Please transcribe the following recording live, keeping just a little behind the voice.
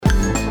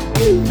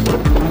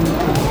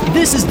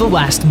This is The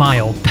Last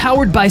Mile,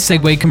 powered by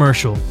Segway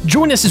Commercial.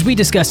 Join us as we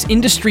discuss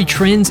industry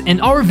trends and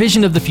our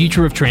vision of the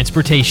future of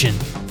transportation.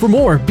 For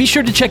more, be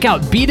sure to check out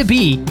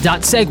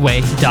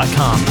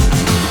b2b.segway.com.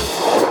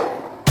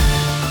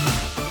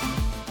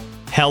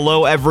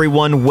 Hello,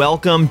 everyone.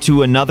 Welcome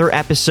to another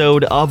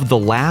episode of The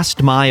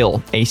Last Mile,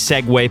 a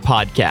Segway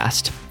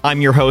podcast. I'm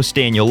your host,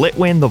 Daniel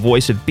Litwin, the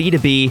voice of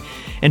B2B.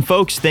 And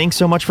folks, thanks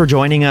so much for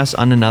joining us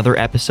on another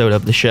episode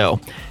of the show.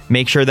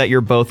 Make sure that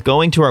you're both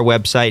going to our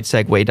website,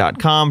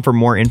 segway.com, for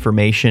more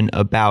information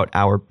about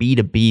our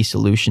B2B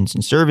solutions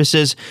and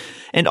services,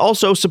 and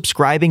also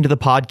subscribing to the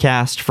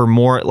podcast for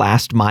more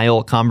last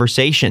mile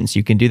conversations.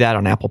 You can do that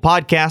on Apple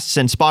Podcasts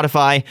and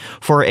Spotify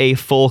for a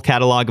full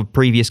catalog of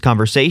previous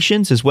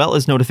conversations, as well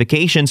as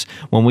notifications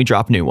when we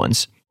drop new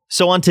ones.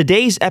 So on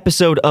today's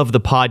episode of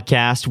the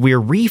podcast, we're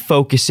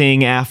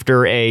refocusing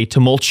after a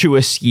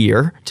tumultuous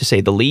year, to say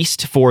the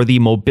least, for the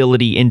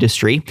mobility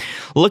industry,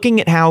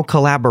 looking at how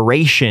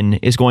collaboration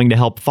is going to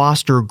help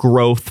foster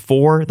growth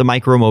for the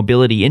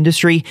micromobility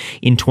industry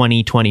in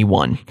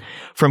 2021.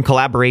 From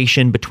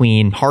collaboration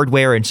between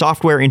hardware and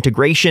software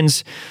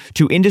integrations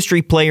to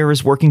industry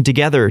players working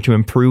together to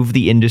improve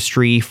the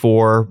industry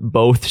for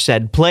both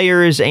said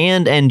players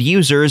and end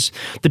users,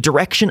 the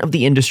direction of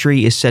the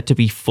industry is set to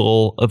be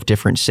full of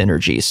different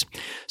synergies.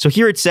 So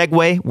here at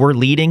Segway, we're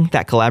leading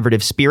that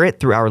collaborative spirit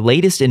through our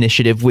latest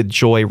initiative with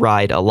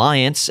Joyride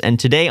Alliance. And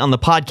today on the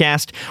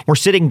podcast, we're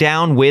sitting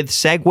down with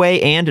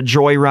Segway and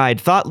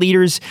Joyride thought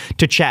leaders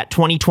to chat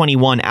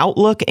 2021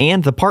 outlook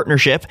and the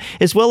partnership,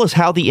 as well as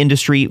how the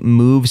industry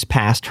moves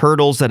past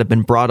hurdles that have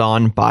been brought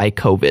on by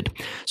COVID.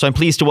 So I'm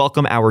pleased to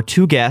welcome our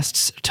two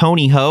guests,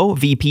 Tony Ho,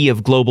 VP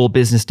of Global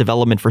Business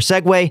Development for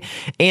Segway,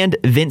 and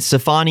Vince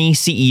Cifani,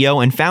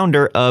 CEO and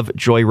founder of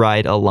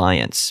Joyride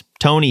Alliance.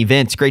 Tony,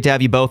 Vince, great to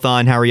have you both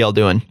on. How are y'all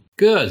doing?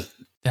 Good.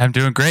 I'm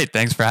doing great.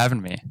 Thanks for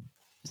having me.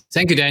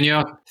 Thank you,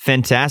 Daniel.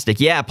 Fantastic.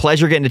 Yeah,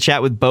 pleasure getting to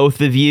chat with both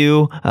of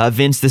you.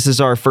 Vince, this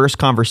is our first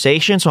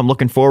conversation, so I'm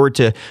looking forward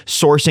to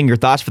sourcing your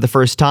thoughts for the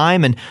first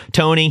time. And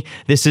Tony,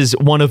 this is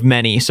one of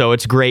many, so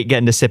it's great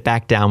getting to sit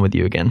back down with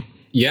you again.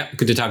 Yeah,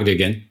 good to talk to you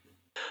again.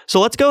 So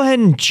let's go ahead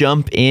and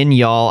jump in,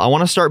 y'all. I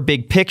want to start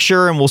big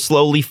picture, and we'll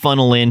slowly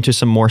funnel into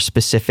some more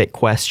specific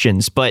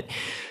questions. But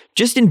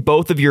just in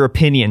both of your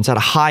opinions, at a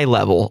high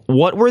level,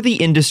 what were the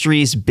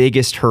industry's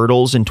biggest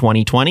hurdles in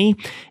 2020?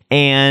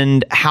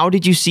 And how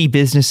did you see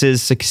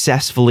businesses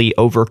successfully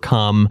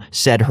overcome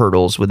said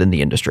hurdles within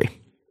the industry?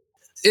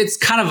 It's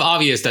kind of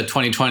obvious that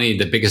 2020,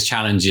 the biggest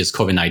challenge is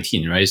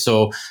COVID-19, right?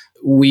 So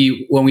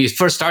when we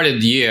first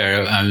started the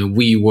year,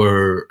 we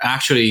were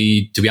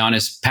actually, to be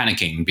honest,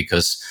 panicking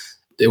because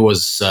it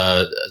was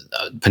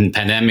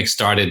pandemic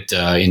started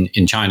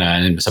in China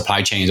and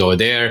supply chains over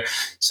there.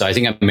 So I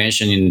think I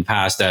mentioned in the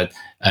past that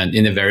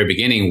in the very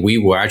beginning, we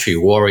were actually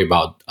worried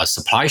about a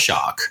supply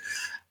shock.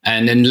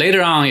 And then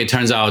later on, it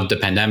turns out the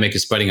pandemic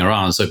is spreading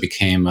around, so it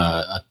became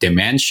a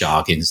demand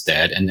shock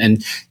instead.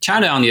 And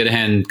China, on the other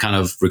hand, kind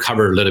of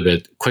recovered a little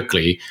bit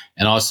quickly.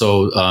 And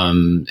also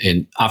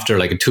after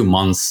like 2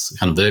 months,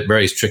 kind of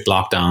very strict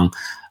lockdown,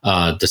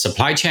 the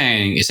supply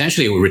chain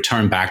essentially will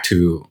return back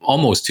to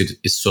almost to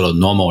its sort of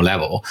normal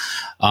level.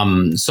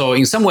 So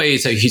in some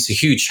ways, it's a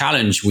huge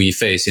challenge we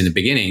faced in the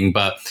beginning,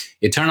 but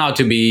it turned out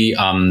to be,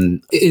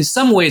 in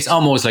some ways,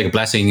 almost like a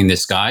blessing in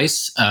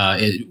disguise.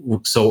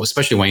 So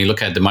especially when you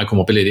look at the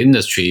micromobility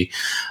industry,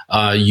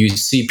 you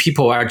see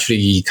people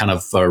actually kind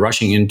of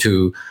rushing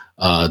into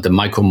the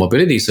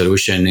micromobility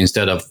solution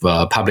instead of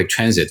public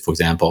transit, for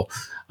example.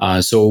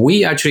 So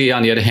we actually,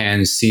 on the other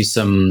hand, see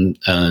some,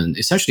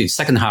 essentially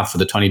second half of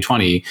the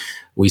 2020,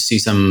 we see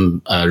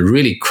some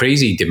really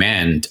crazy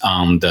demand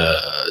on the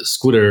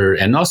scooter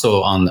and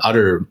also on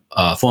other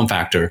form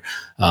factor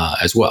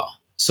as well.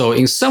 So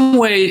in some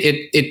way,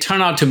 it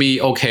turned out to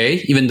be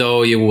okay, even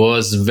though it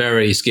was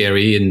very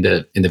scary in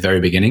the very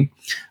beginning.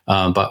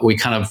 But we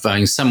kind of,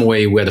 in some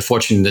way, we're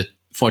the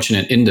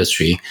fortunate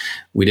industry.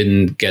 We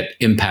didn't get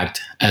impact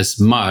as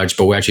much,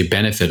 but we actually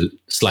benefited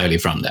slightly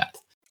from that.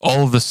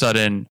 All of a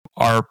sudden,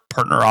 our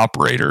partner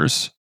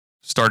operators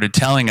started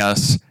telling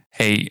us,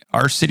 hey,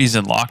 our city's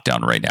in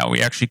lockdown right now.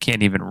 We actually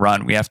can't even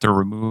run. We have to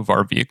remove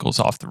our vehicles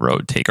off the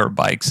road, take our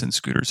bikes and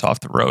scooters off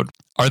the road.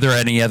 Are there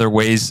any other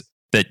ways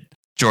that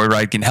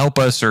Joyride can help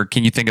us, or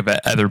can you think of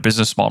other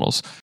business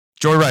models?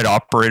 Joyride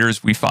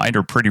operators, we find,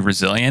 are pretty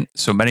resilient.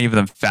 So many of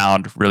them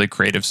found really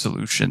creative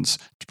solutions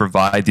to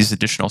provide these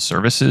additional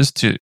services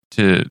to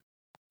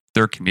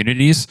their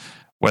communities,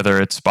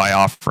 whether it's by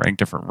offering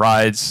different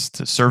rides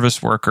to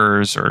service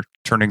workers or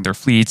turning their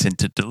fleets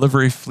into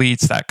delivery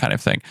fleets, that kind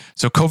of thing.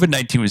 So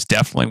COVID-19 was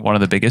definitely one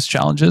of the biggest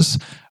challenges.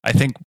 I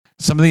think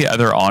some of the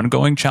other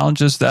ongoing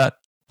challenges that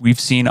we've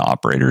seen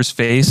operators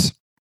face,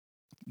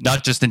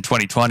 not just in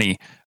 2020,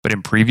 but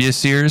in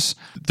previous years,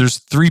 there's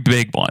three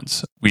big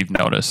ones we've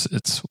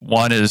noticed.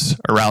 One is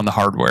around the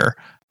hardware.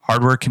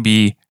 Hardware can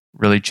be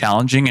really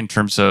challenging in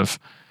terms of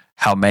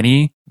how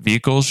many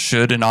vehicles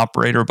should an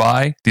operator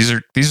buy? These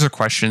are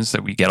questions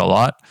that we get a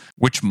lot.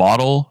 Which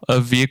model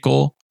of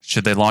vehicle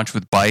should they launch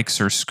with,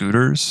 bikes or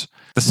scooters?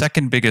 The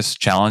second biggest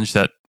challenge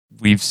that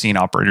we've seen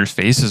operators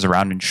face is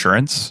around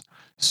insurance.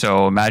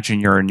 So imagine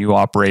you're a new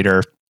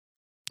operator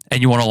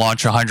and you want to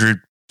launch 100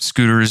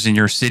 scooters in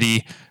your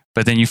city,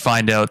 but then you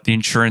find out the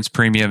insurance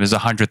premium is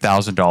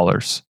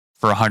 $100,000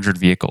 for 100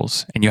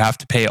 vehicles, and you have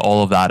to pay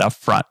all of that up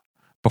front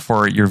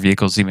before your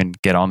vehicles even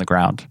get on the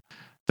ground.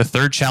 The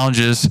third challenge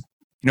is,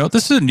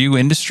 this is a new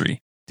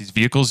industry. These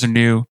vehicles are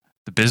new.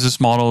 The business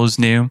model is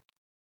new.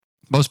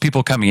 Most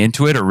people coming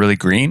into it are really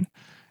green,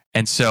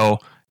 and so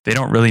they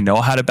don't really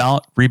know how to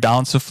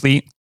rebalance a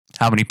fleet,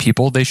 how many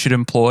people they should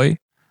employ,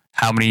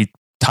 how many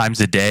times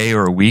a day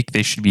or a week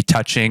they should be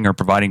touching or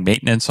providing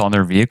maintenance on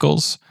their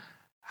vehicles,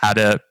 how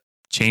to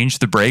change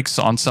the brakes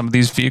on some of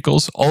these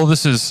vehicles. All of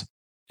this is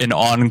an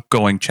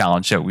ongoing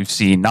challenge that we've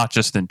seen, not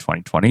just in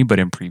 2020, but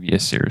in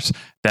previous years,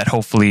 that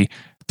hopefully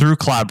through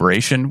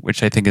collaboration,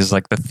 which I think is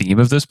like the theme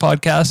of this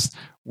podcast,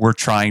 we're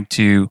trying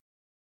to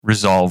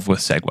resolve with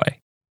Segway.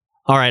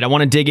 All right, I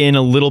want to dig in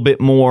a little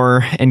bit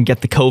more and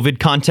get the COVID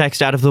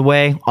context out of the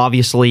way.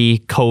 Obviously,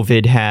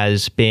 COVID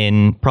has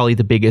been probably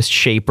the biggest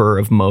shaper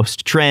of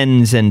most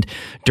trends and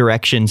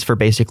directions for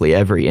basically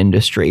every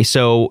industry.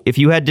 So if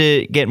you had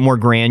to get more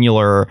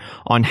granular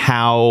on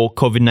how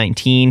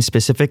COVID-19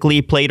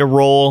 specifically played a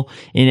role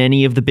in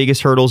any of the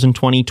biggest hurdles in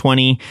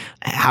 2020,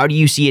 how do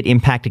you see it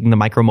impacting the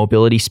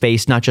micromobility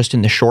space, not just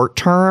in the short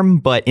term,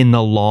 but in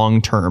the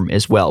long term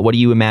as well? What do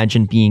you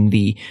imagine being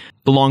the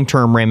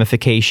long-term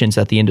ramifications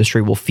that the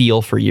industry will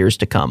feel for years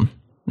to come,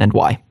 and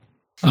why?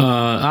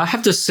 I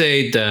have to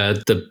say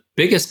that the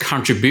biggest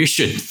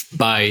contribution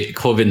by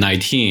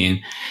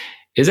COVID-19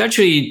 is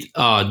actually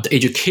the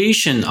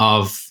education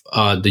of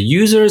the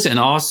users and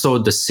also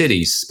the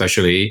cities,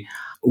 especially.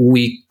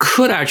 We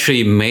could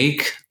actually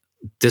make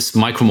this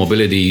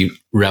micromobility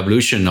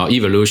revolution or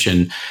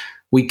evolution,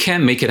 we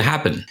can make it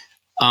happen.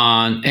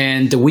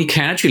 And we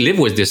can actually live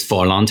with this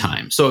for a long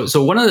time. So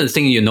one of the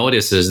things you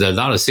notice is that a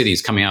lot of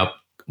cities coming up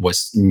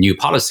with new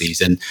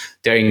policies, and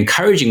they're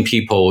encouraging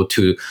people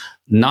to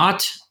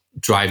not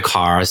drive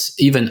cars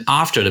even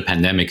after the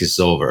pandemic is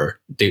over.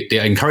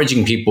 They're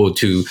encouraging people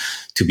to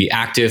be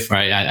active,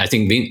 right? I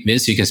think,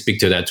 Vince, you can speak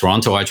to that.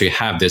 Toronto actually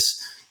have this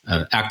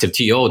active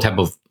TO type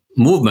of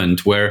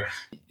movement where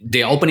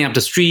they're opening up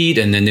the street,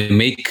 and then they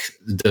make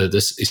the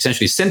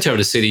essentially center of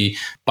the city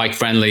bike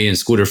friendly and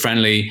scooter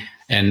friendly.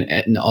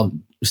 And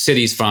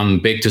cities from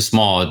big to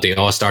small, they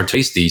all start to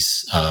face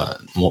these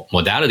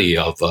modality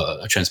of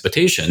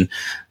transportation.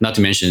 Not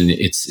to mention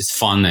it's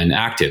fun and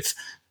active.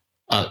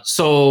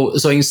 So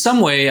in some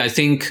way, I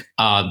think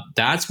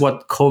that's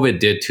what COVID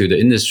did to the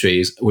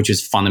industry, which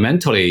is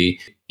fundamentally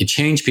it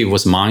changed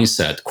people's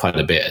mindset quite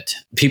a bit.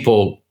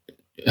 People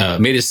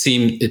made it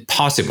seem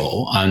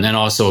possible, and then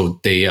also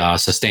they are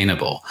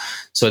sustainable.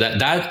 So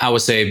that I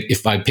would say,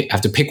 if I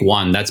have to pick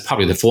one, that's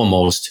probably the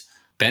foremost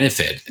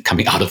benefit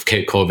coming out of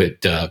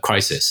COVID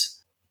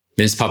crisis.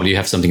 Vince, probably you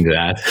have something to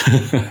add.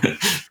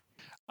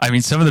 I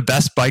mean, some of the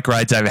best bike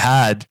rides I've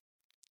had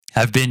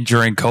have been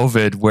during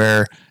COVID,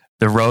 where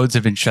the roads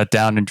have been shut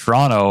down in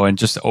Toronto and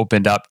just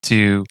opened up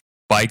to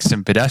bikes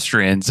and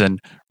pedestrians, and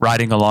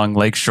riding along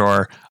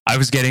Lakeshore. I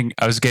was getting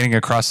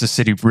across the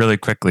city really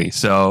quickly.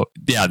 So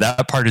yeah,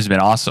 that part has been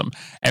awesome.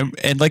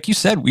 And like you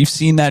said, we've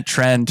seen that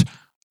trend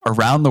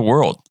around the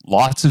world.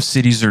 Lots of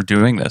cities are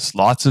doing this.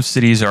 Lots of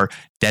cities are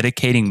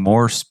dedicating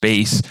more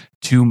space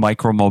to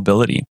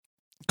micromobility.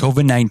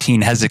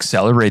 COVID-19 has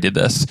accelerated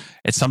this.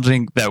 It's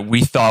something that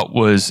we thought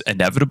was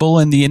inevitable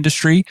in the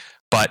industry,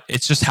 but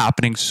it's just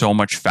happening so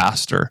much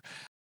faster.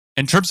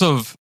 In terms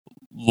of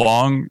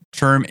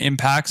long-term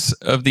impacts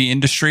of the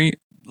industry,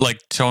 like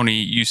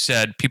Tony, you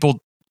said, people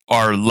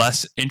are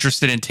less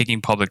interested in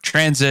taking public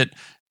transit.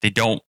 They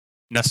don't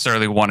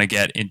necessarily want to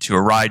get into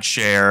a ride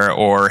share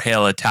or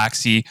hail a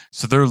taxi.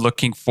 So they're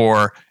looking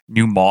for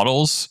new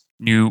models,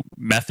 new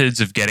methods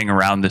of getting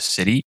around the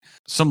city.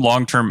 Some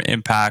long-term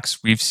impacts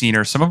we've seen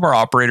are some of our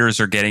operators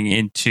are getting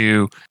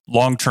into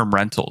long-term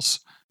rentals.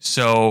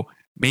 So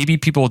maybe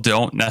people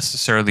don't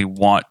necessarily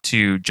want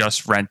to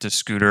just rent a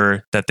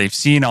scooter that they've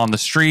seen on the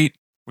street,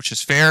 which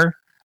is fair,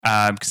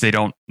 because they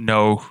don't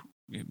know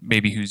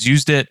maybe who's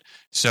used it.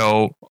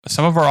 So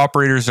some of our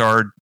operators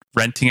are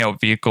renting out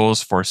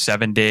vehicles for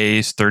 7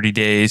 days, 30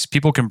 days.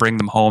 People can bring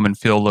them home and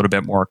feel a little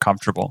bit more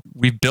comfortable.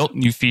 We've built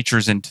new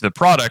features into the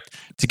product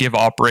to give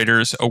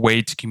operators a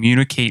way to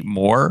communicate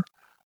more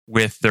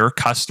with their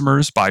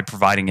customers by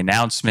providing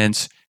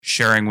announcements,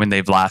 sharing when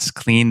they've last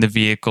cleaned the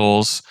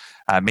vehicles,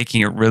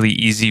 making it really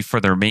easy for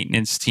their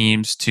maintenance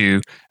teams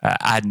to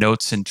add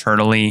notes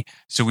internally.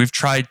 So we've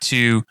tried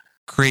to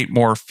create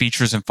more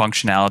features and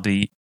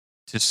functionality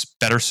to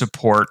better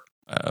support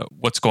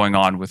what's going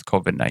on with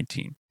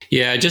COVID-19.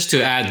 Yeah, just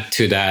to add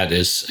to that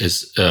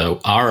is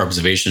our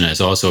observation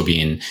has also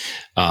been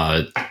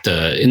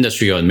the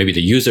industry or maybe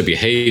the user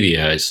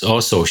behavior is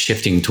also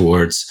shifting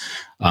towards,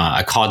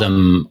 I call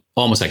them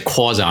almost like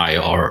quasi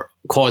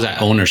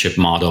ownership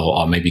model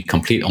or maybe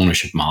complete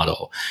ownership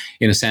model.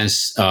 In a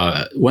sense,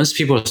 once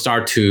people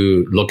start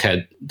to look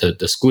at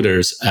the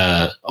scooters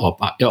or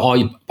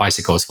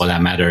bicycles for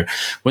that matter,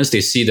 once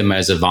they see them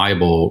as a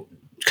viable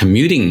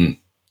commuting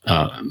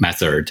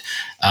method,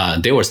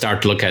 they will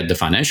start to look at the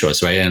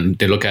financials, right? And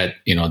they look at,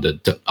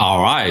 the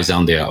ROIs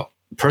on their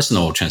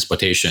personal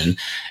transportation.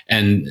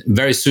 And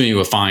very soon you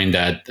will find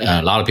that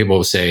a lot of people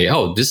will say,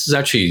 oh, this is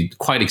actually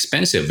quite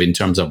expensive in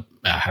terms of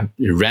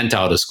rent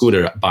out a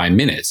scooter by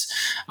minutes.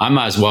 I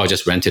might as well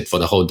just rent it for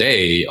the whole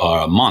day or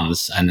a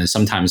month. And then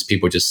sometimes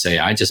people just say,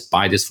 I just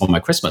buy this for my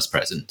Christmas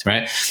present,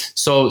 right?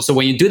 So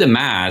when you do the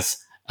math,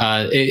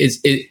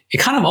 it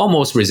kind of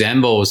almost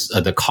resembles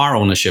the car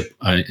ownership,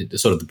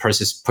 sort of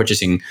the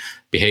purchasing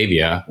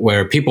behavior,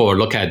 where people will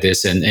look at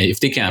this and if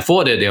they can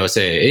afford it, they'll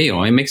say, hey,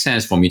 it makes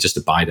sense for me just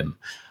to buy them.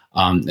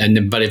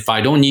 But if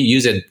I don't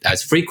use it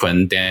as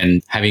frequent,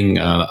 then having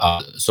a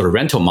sort of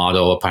rental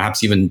model, or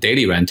perhaps even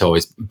daily rental,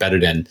 is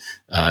better than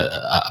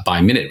a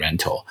by minute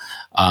rental.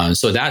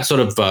 So that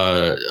sort of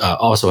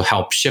also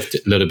helps shift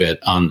a little bit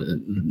on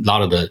a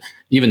lot of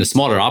even the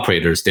smaller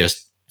operators. They're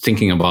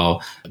thinking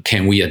about,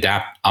 can we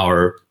adapt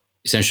our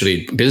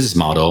essentially business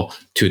model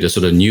to the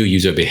sort of new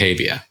user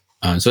behavior?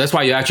 So that's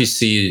why you actually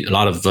see a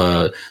lot of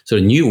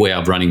sort of new way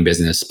of running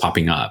business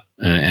popping up.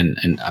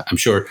 And I'm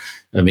sure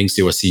Vince,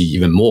 you will see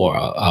even more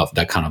of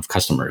that kind of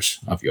customers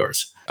of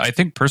yours. I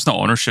think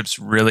personal ownership's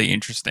really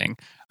interesting.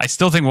 I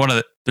still think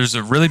there's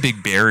a really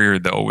big barrier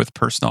though with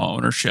personal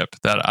ownership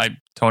that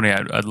Tony,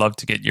 I'd love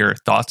to get your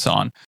thoughts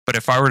on. But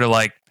if I were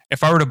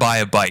to buy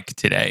a bike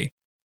today,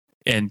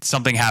 and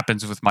something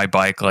happens with my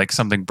bike, like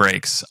something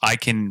breaks, I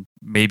can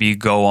maybe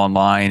go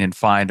online and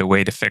find a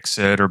way to fix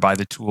it or buy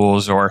the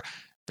tools, or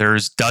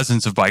there's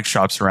dozens of bike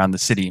shops around the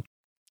city.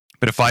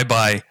 But if I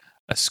buy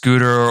a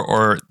scooter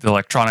or the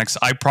electronics,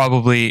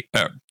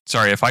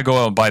 if I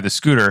go out and buy the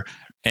scooter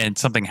and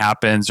something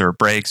happens or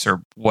breaks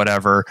or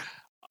whatever,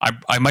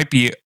 I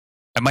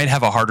might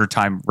have a harder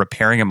time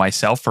repairing it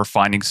myself or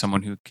finding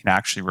someone who can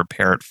actually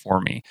repair it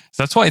for me.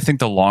 So that's why I think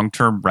the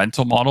long-term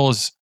rental model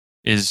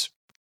is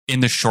in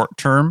the short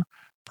term,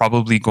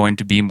 probably going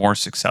to be more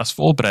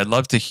successful. But I'd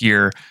love to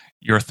hear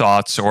your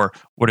thoughts, or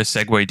what is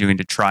Segway doing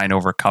to try and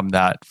overcome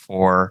that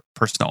for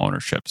personal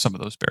ownership, some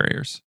of those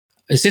barriers?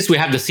 Since we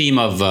have the theme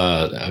of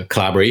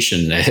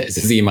collaboration as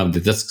the theme of the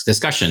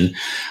discussion,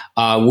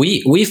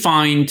 we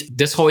find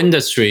this whole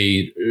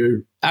industry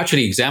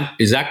actually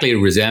exactly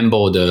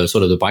resemble the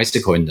sort of the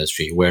bicycle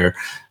industry, where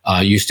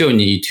you still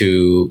need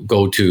to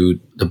go to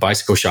the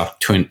bicycle shop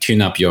to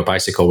tune up your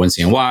bicycle once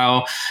in a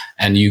while,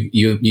 and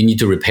you need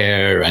to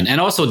repair.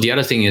 And also the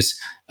other thing is,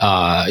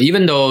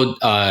 even though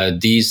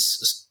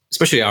these,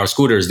 especially our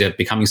scooters, they're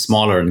becoming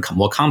smaller and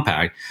more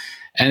compact,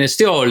 and it's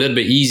still a little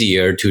bit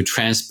easier to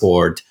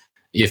transport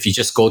if you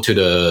just go to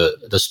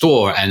the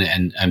store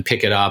and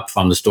pick it up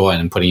from the store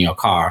and put it in your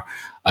car,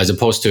 as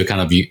opposed to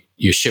kind of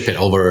you ship it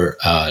over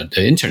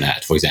the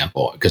internet, for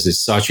example, because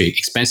it's actually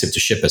expensive to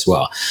ship as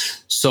well.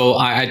 So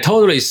I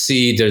totally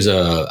see there's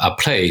a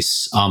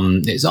place.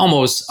 It's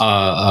almost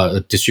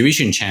a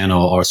distribution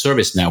channel or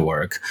service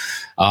network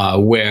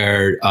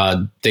where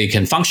they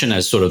can function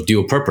as sort of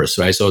dual purpose,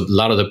 right? So a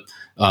lot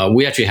of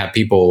we actually have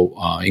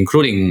people,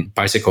 including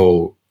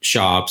bicycle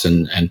shops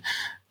and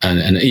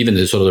even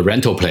the sort of the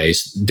rental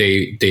place,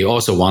 they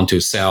also want to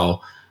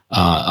sell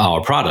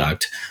our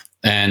product.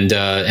 And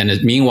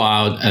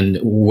meanwhile, and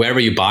wherever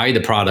you buy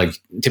the product,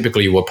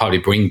 typically you will probably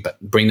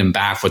bring them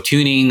back for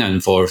tuning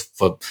and for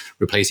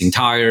replacing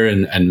tire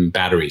and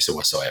batteries or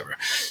whatsoever.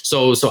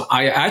 So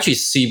I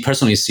actually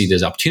personally see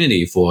this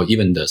opportunity for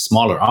even the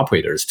smaller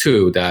operators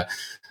too,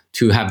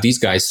 to have these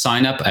guys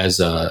sign up as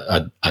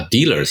a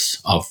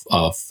dealers of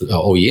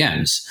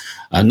OEMs,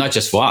 not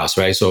just for us,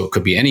 right? So it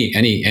could be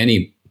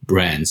any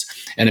brands,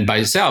 and by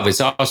itself,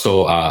 it's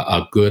also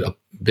a good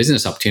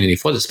business opportunity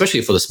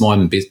especially for the small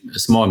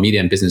and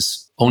medium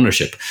business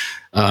ownership,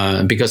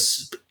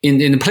 because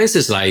in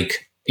places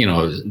like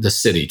the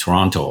city,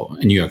 Toronto,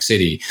 and New York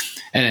City,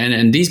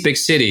 and these big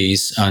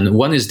cities, and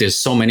one is there's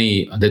so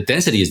many, the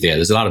density is there.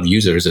 There's a lot of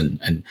users,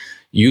 and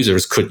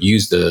users could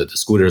use the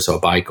scooters or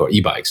bike or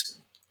e-bikes.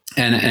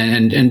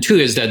 And two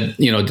is that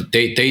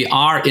they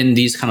are in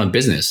these kind of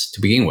business to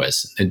begin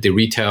with. They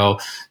retail,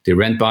 they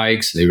rent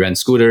bikes, they rent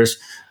scooters.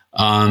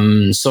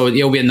 So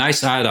it'll be a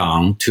nice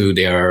add-on to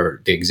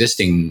the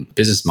existing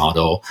business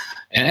model,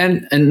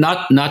 and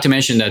not to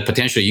mention that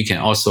potentially you can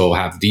also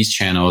have these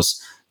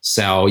channels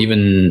sell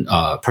even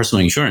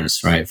personal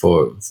insurance, right,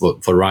 for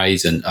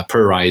rides and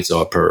per rides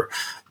or per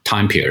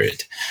time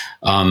period.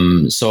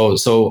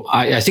 So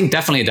I think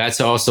definitely that's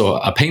also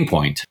a pain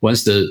point.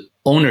 Once the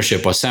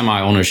ownership or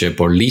semi-ownership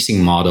or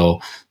leasing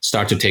model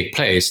start to take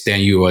place,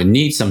 then you will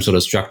need some sort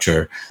of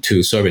structure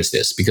to service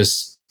this.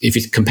 Because if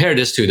you compare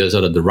this to the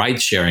sort of the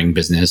ride-sharing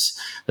business,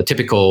 the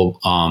typical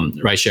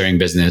ride-sharing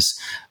business,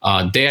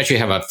 they actually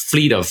have a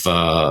fleet of,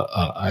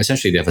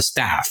 essentially they have a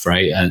staff,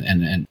 right?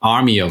 And an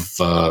army of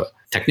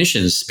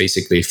technicians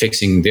basically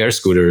fixing their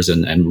scooters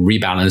and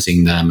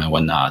rebalancing them and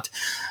whatnot.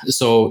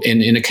 So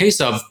in the case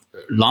of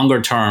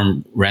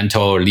longer-term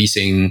rental,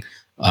 leasing,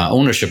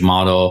 ownership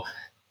model,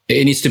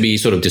 it needs to be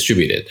sort of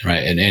distributed,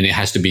 right? And it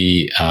has to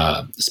be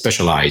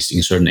specialized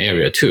in certain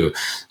area too.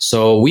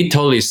 So we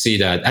totally see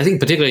that. I think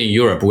particularly in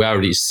Europe, we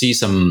already see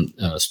some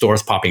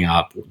stores popping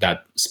up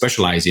that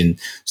specialize in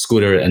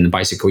scooter and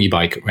bicycle,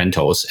 e-bike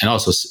rentals, and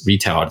also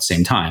retail at the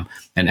same time,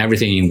 and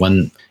everything in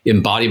one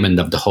embodiment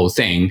of the whole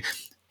thing.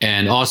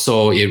 And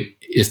also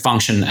it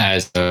function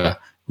as a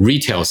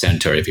retail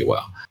center, if you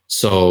will.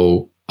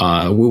 So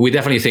we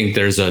definitely think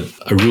there's a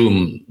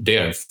room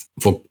there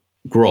for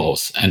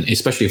growth, and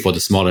especially for the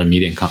smaller and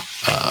medium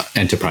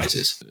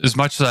enterprises. As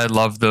much as I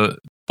love the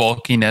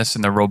bulkiness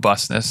and the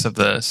robustness of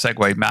the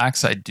Segway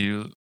Max, I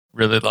do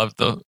really love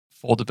the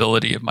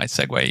foldability of my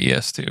Segway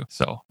ES2.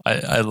 So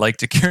I like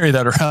to carry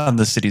that around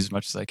the city as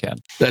much as I can.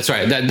 That's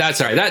right.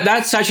 That's right.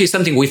 That's actually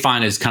something we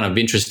find is kind of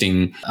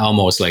interesting,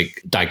 almost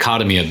like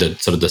dichotomy of the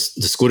sort of the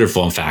scooter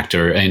form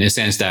factor, in a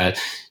sense that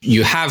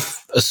you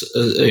have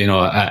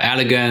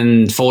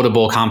elegant,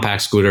 foldable,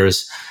 compact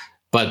scooters.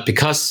 But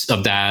because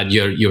of that,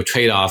 your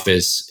trade-off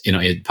is,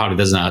 it probably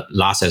does not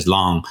last as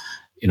long,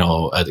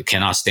 it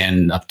cannot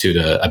stand up to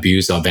the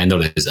abuse of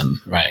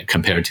vandalism, right?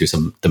 Compared to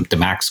the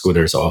Max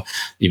scooters, or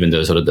even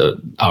the sort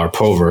of our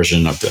Pro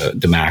version of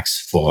the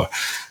Max for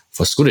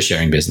scooter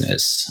sharing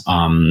business.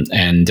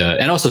 And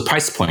also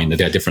price point,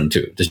 they're different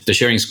too. The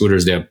sharing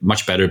scooters, they're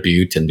much better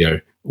built, and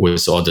they're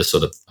with all the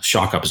sort of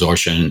shock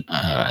absorption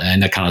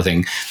and that kind of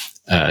thing,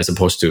 as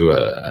opposed to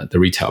the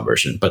retail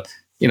version. But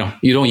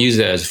you don't use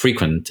it as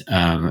frequent,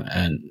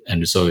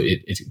 and so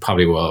it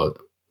probably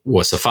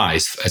will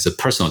suffice as a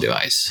personal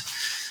device.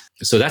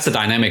 So that's the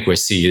dynamic we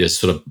see, this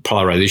sort of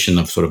polarization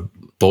of sort of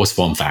both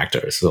form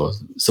factors. So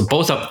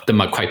both of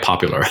them are quite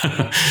popular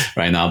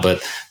right now,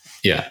 but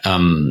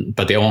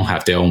but they all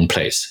have their own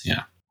place.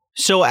 Yeah.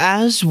 So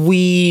as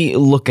we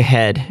look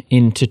ahead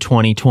into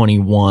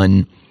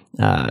 2021,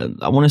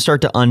 I want to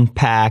start to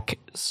unpack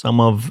some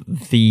of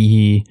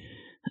the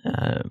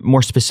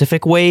more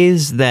specific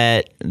ways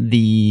that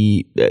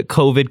the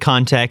COVID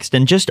context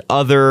and just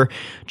other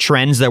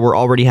trends that were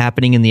already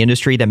happening in the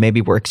industry that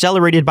maybe were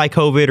accelerated by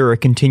COVID or are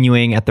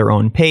continuing at their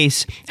own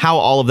pace, how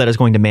all of that is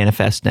going to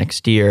manifest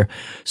next year.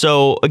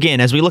 So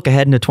again, as we look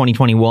ahead into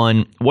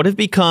 2021, what have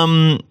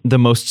become the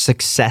most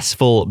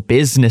successful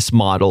business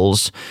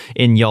models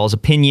in y'all's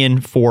opinion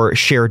for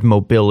shared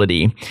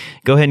mobility?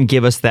 Go ahead and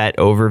give us that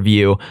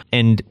overview.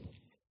 And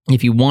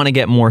if you want to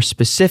get more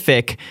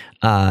specific,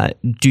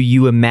 do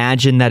you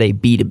imagine that a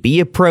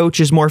B2B approach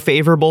is more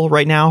favorable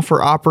right now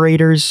for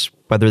operators,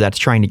 whether that's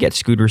trying to get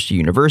scooters to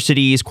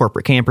universities,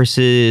 corporate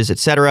campuses, et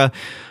cetera?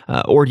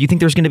 Or do you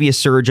think there's going to be a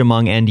surge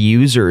among end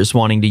users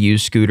wanting to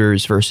use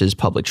scooters versus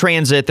public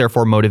transit,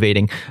 therefore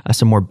motivating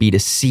some more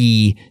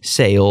B2C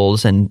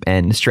sales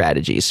and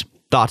strategies?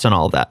 Thoughts on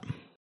all of that?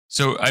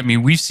 So,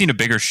 we've seen a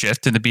bigger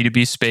shift in the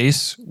B2B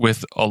space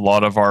with a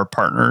lot of our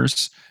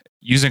partners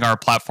using our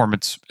platform.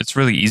 It's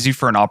really easy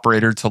for an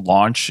operator to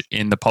launch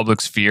in the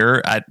public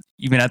sphere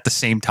even at the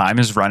same time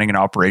as running an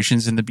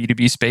operations in the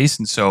B2B space.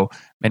 And so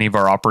many of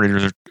our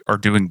operators are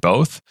doing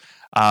both.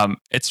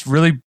 It's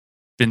really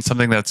been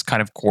something that's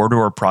kind of core to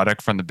our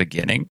product from the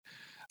beginning.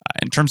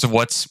 In terms of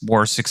what's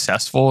more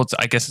successful,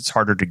 I guess it's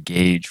harder to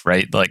gauge,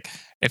 right? Like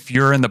if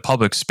you're in the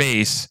public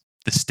space,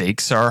 the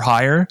stakes are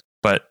higher,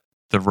 but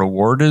the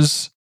reward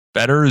is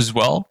better as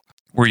well,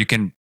 where you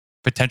can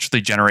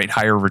potentially generate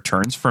higher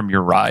returns from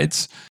your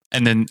rides.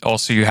 And then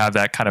also you have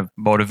that kind of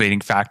motivating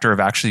factor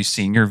of actually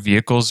seeing your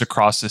vehicles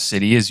across the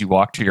city as you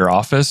walk to your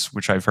office,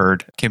 which I've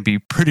heard can be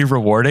pretty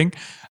rewarding.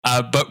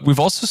 But we've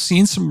also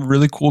seen some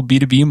really cool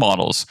B2B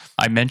models.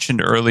 I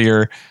mentioned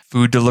earlier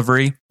food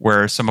delivery,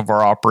 where some of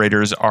our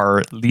operators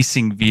are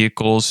leasing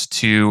vehicles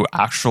to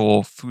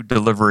actual food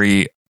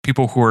delivery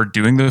people who are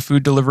doing the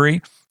food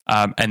delivery.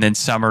 And then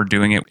some are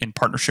doing it in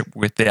partnership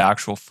with the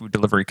actual food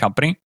delivery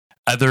company.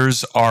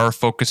 Others are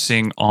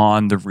focusing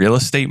on the real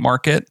estate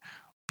market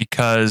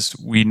because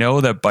we know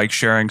that bike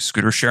sharing,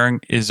 scooter sharing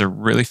is a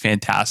really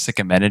fantastic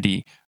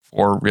amenity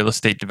for real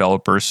estate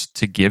developers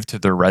to give to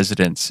their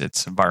residents.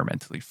 It's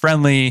environmentally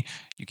friendly.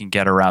 You can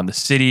get around the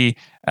city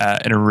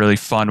in a really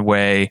fun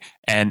way,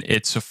 and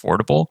it's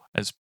affordable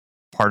as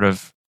part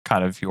of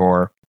kind of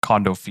your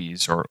condo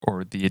fees or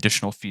the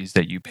additional fees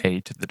that you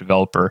pay to the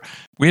developer.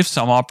 We have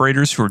some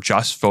operators who are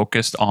just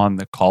focused on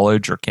the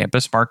college or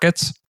campus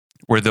markets,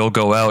 where they'll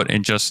go out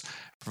and just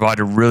provide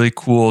a really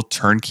cool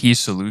turnkey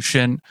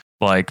solution.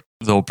 Like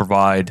they'll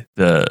provide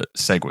the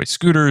Segway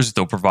scooters,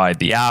 they'll provide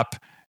the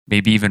app,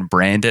 maybe even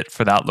brand it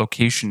for that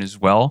location as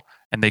well.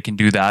 And they can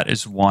do that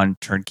as one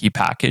turnkey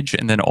package.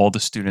 And then all the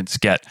students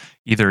get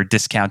either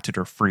discounted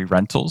or free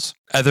rentals.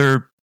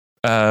 Other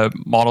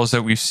models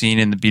that we've seen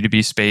in the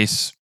B2B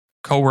space,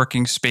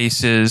 co-working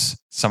spaces,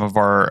 some of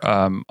our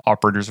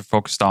operators are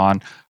focused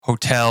on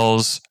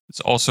hotels. It's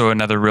also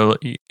another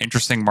really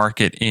interesting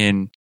market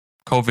in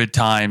COVID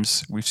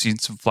times. We've seen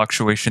some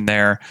fluctuation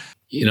there.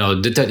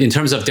 In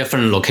terms of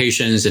different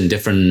locations and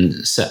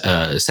different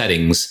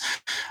settings,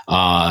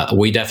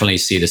 we definitely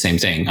see the same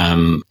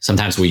thing.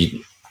 Sometimes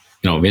we,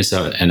 Vince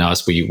and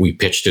us, we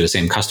pitch to the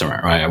same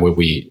customer, right? Where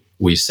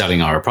we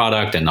selling our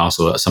product and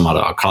also some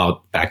other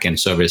cloud backend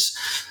service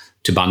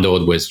to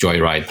bundle with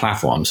Joyride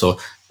platform. So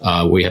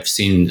we have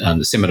seen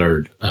a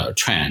similar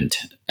trend,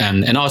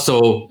 and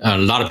also a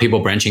lot of people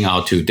branching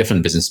out to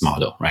different business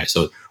model, right?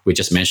 So we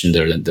just mentioned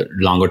the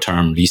longer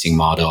term leasing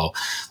model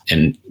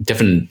and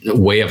different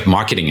way of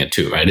marketing it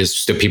too, right? It's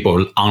still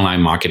people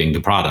online marketing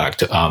the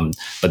product,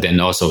 but then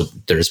also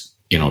there's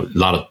a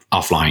lot of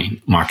offline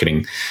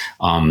marketing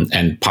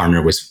and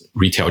partner with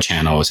retail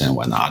channels and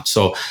whatnot.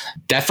 So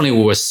definitely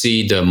we will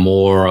see the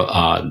more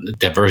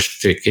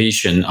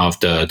diversification of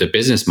the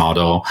business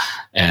model,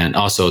 and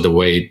also the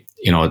way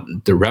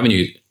the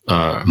revenue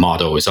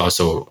model is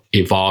also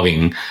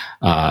evolving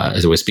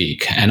as we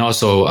speak. And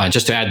also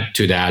just to add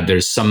to that,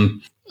 there's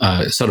some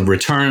sort of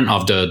return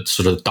of the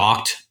sort of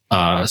docked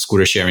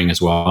scooter sharing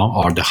as well,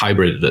 or the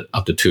hybrid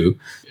of the two.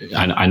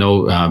 I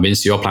know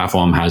Vince, your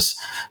platform has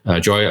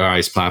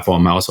Joyride's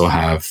platform also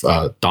have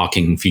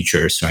docking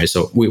features, right?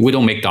 So we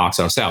don't make docks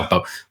ourselves,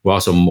 but we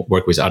also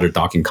work with other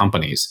docking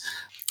companies.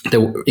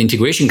 The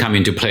integration come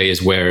into play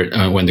is where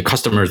when the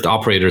customers, the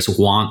operators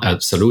want a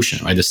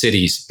solution, right? The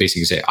cities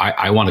basically say,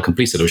 I want a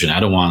complete solution. I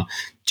don't want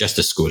just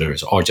the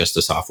scooters or just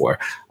the software.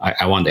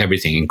 I want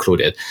everything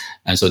included.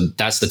 And so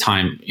that's the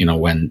time,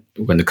 when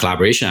the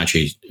collaboration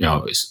actually,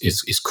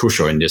 is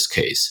crucial in this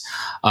case.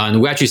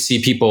 And we actually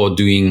see people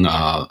doing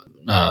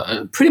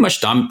pretty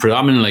much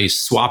predominantly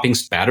swapping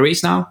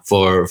batteries now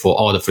for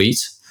all the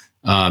fleets.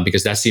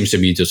 Because that seems to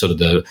be the sort of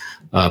the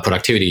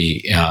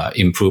productivity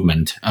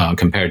improvement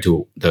compared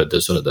to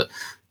the sort of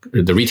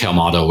the retail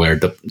model where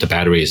the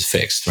battery is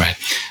fixed, right?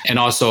 And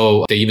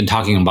also they're even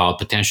talking about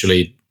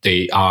potentially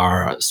they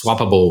are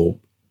swappable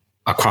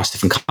across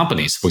different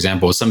companies. For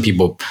example, some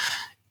people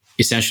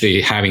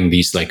essentially having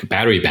these like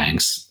battery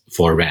banks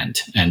for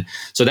rent, and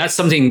so that's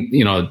something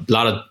a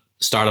lot of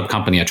startup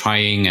company are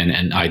trying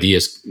and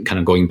ideas kind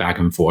of going back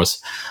and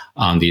forth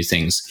on these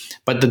things.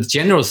 But the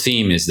general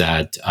theme is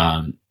that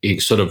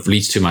it sort of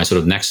leads to my sort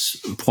of next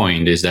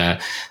point is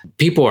that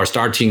people are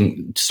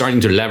starting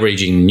to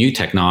leveraging new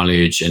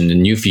technology and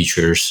new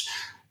features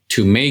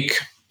to make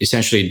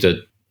essentially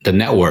the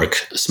network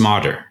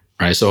smarter,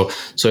 right? So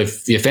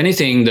if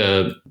anything,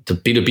 the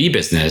B2B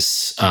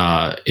business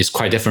is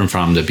quite different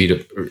from the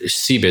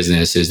B2C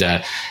business, is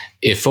that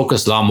it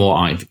focused a lot more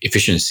on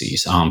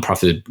efficiencies, on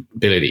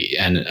profitability,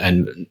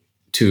 and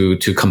to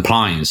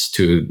compliance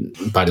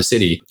by the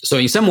city. So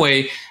in some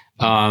way,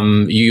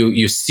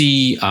 you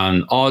see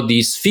all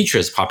these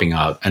features popping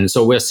up, and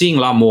so we're seeing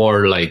a lot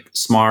more like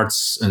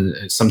smarts,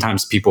 and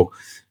sometimes people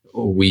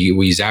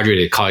we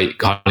exaggerate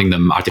calling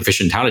them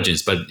artificial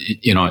intelligence, but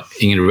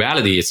in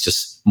reality, it's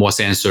just more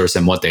sensors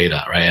and more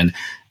data, right?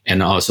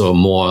 And also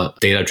more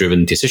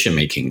data-driven decision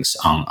makings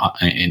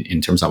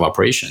in terms of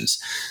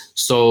operations.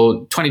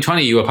 So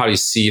 2020, you will probably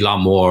see a lot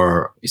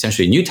more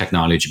essentially new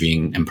technology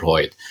being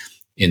employed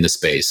in the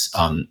space,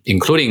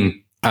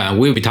 including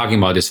we'll be talking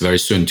about this very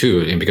soon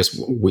too, and because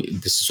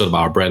this is sort of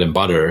our bread and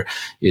butter,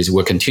 is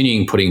we're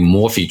continuing putting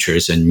more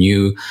features and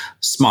new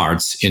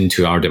smarts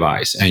into our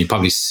device. And you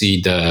probably see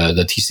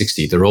the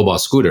T60, the robot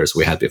scooters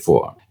we had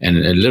before. And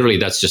literally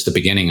that's just the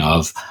beginning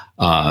of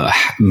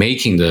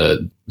making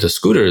the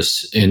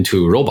scooters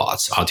into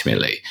robots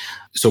ultimately.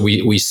 So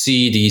we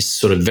see these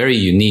sort of very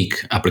unique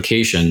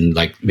application,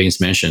 like Vince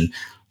mentioned,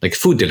 like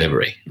food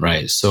delivery,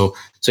 right? So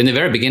in the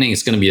very beginning,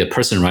 it's going to be a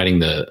person riding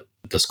the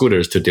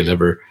scooters to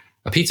deliver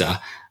a pizza.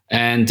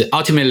 And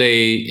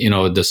ultimately,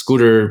 the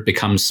scooter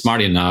becomes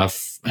smart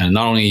enough, and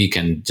not only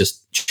can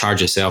just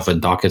charge itself and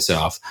dock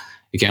itself,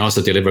 it can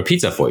also deliver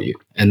pizza for you.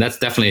 And that's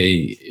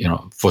definitely,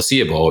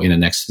 foreseeable in the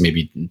next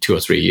maybe 2 or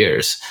 3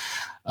 years.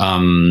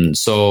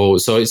 So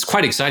it's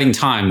quite exciting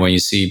time when you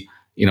see,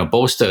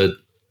 both the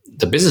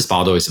business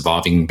model is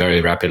evolving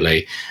very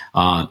rapidly,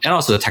 and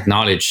also the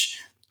technology,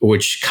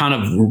 which kind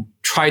of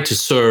try to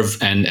serve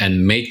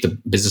and make the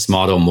business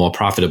model more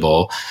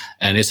profitable.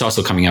 And it's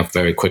also coming up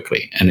very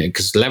quickly. And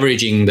because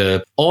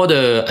leveraging all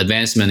the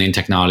advancement in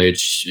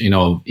technology,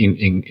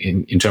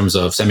 in terms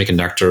of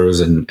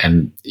semiconductors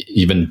and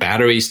even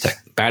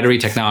battery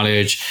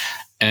technology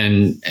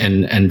and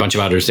a bunch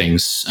of other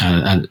things,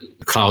 and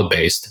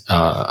cloud-based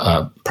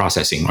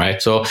processing, right?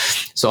 So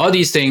all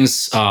these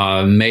things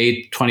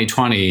made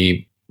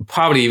 2020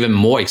 probably even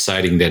more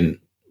exciting than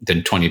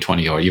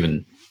 2020, or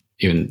even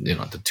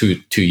the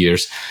two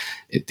years,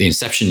 the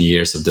inception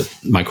years of the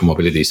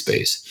micromobility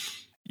space.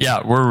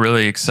 Yeah, we're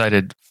really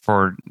excited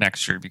for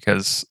next year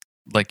because,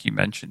 like you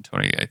mentioned,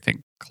 Tony, I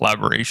think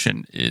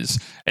collaboration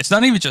it's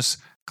not even just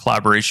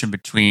collaboration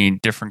between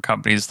different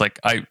companies. Like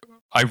I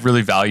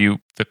really value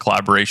the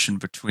collaboration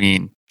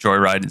between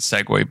Joyride and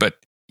Segway, but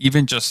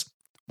even just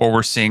what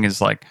we're seeing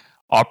is like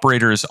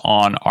operators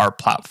on our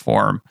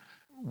platform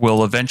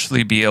will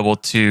eventually be able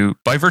to,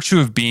 by virtue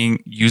of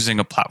using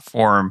a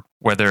platform,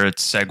 whether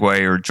it's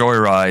Segway or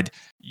Joyride,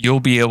 you'll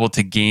be able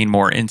to gain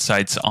more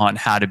insights on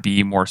how to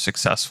be more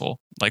successful.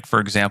 Like, for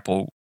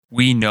example,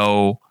 we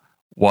know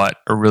what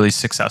a really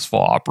successful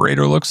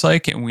operator looks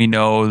like, and we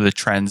know the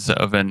trends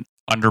of an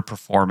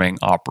underperforming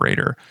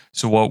operator.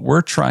 So what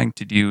we're trying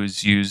to do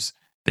is use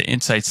the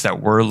insights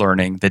that we're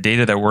learning, the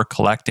data that we're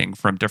collecting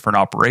from different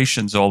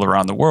operations all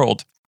around the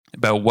world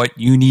about what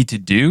you need to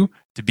do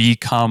to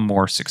become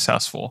more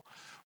successful.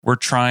 We're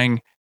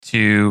trying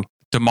to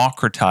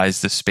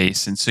democratize the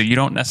space. And so you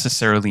don't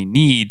necessarily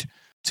need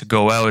to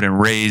go out and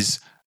raise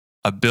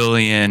 $1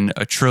 billion,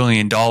 $1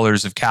 trillion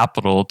of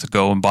capital to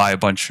go and buy a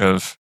bunch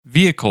of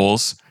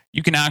vehicles.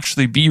 You can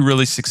actually be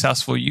really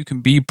successful. You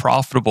can be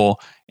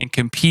profitable and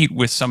compete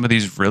with some of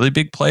these really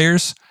big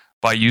players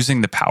by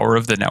using the power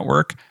of the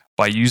network,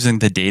 by using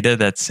the data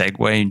that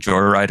Segway and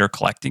Joyride are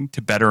collecting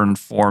to better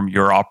inform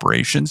your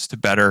operations, to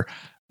better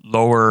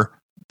lower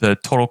the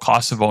total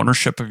cost of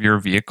ownership of your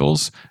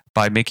vehicles,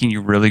 by making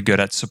you really good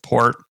at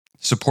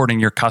supporting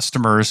your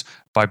customers,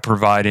 by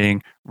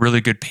providing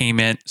really good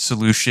payment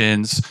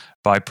solutions,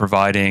 by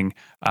providing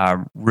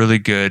really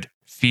good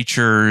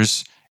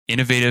features,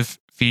 innovative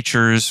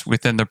features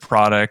within the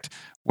product,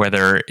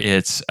 whether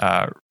it's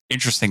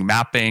interesting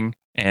mapping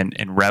and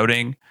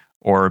routing,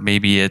 or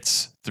maybe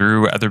it's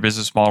through other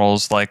business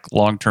models like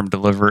long-term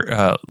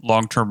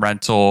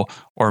rental,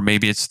 or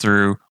maybe it's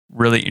through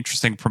really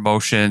interesting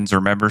promotions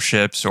or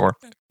memberships, or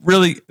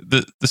really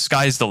the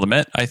sky's the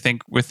limit, I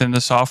think, within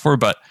the software.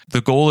 But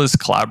the goal is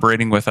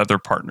collaborating with other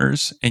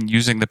partners and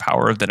using the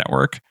power of the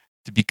network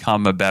to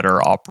become a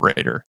better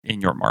operator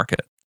in your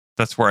market.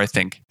 That's where I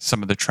think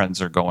some of the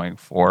trends are going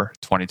for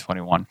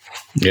 2021.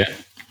 Yeah,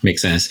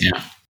 makes sense. Yeah.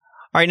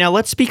 All right, now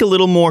let's speak a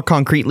little more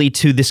concretely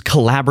to this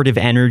collaborative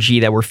energy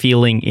that we're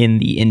feeling in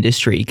the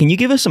industry. Can you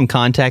give us some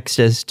context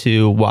as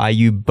to why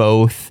you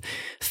both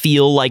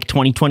feel like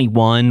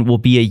 2021 will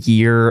be a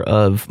year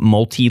of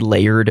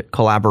multi-layered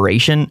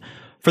collaboration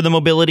for the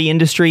mobility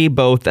industry,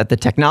 both at the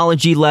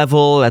technology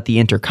level, at the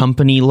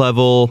intercompany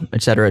level,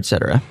 et cetera, et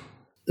cetera?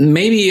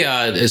 Maybe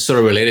it's sort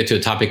of related to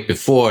a topic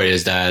before,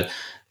 is that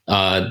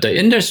the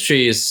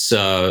industry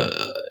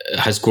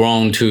has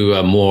grown to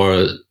a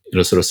more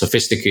sort of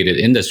sophisticated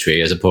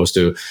industry, as opposed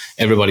to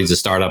everybody's a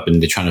startup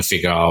and they're trying to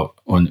figure out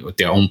on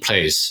their own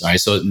place, right?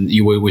 So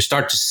we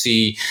start to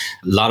see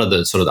a lot of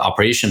the sort of the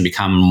operation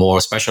become more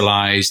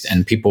specialized,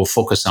 and people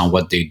focus on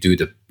what they do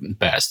the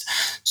best.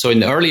 So in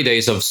the early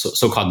days of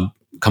so-called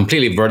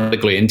completely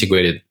vertically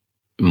integrated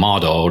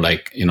model,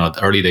 like the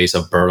early days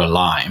of Bird and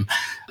Lime,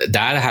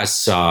 that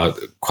has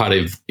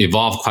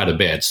evolved quite a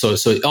bit. So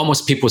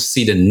almost people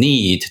see the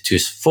need to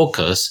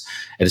focus,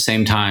 at the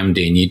same time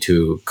they need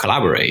to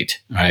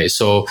collaborate, right?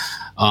 So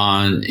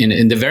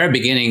in the very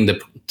beginning,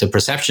 the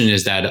perception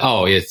is that,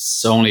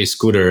 it's only a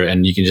scooter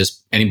and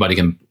anybody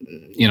can,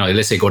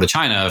 let's say go to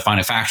China, find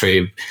a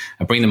factory,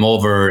 bring them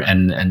over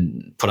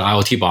and put an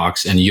IoT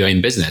box, and you're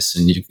in business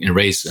and you can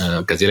raise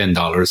 $1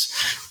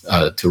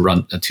 gazillion to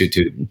run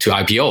to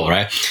IPO,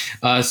 right?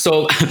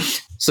 So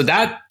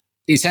that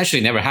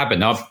essentially never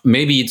happened. Now,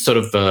 maybe sort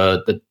of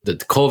the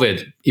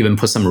COVID even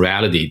put some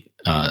reality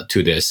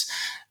to this.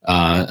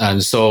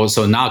 And so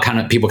now kind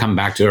of people come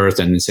back to earth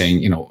and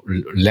saying,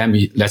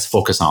 let's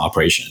focus on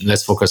operation,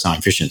 let's focus on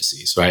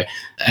efficiencies, right?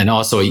 And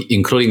also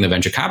including the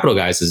venture capital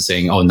guys is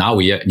saying, now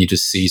we need to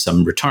see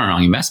some return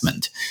on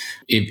investment.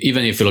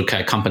 Even if you look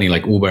at a company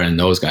like Uber and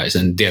those guys,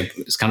 and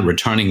it's kind of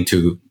returning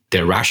to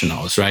their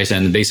rationals, right?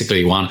 And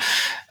basically they want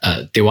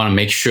to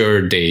make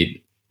sure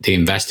they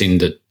invest in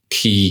the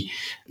key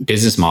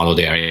business model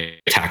there,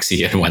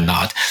 taxi and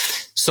whatnot.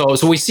 So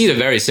we see the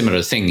very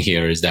similar thing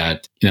here, is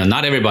that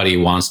not everybody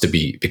wants to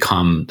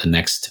become the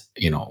next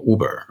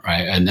Uber,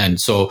 right? And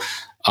so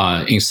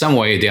in some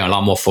way they are a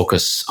lot more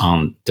focused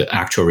on the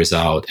actual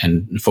result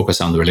and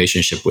focus on the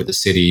relationship with the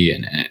city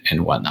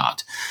and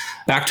whatnot.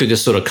 Back to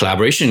this sort of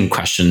collaboration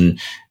question,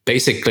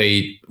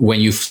 basically when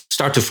you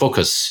start to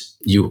focus,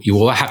 you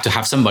will have to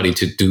have somebody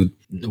to do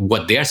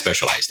what they're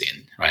specialized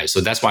in, right?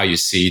 So that's why you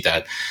see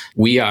that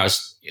we are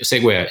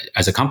Segway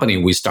as a company,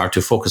 we start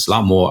to focus a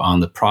lot more on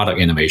the product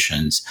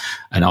innovations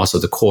and also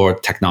the core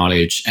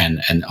technology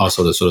and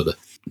also the sort of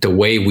the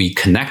way we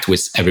connect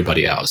with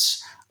everybody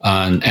else.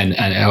 And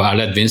I'll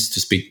let Vince to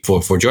speak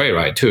for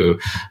Joyride too,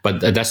 but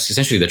that's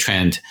essentially the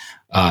trend.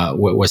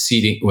 We're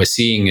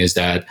seeing is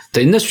that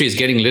the industry is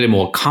getting a little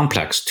more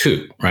complex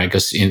too, right?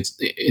 Because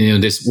in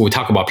this, we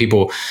talk about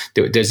people.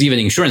 There's even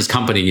insurance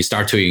companies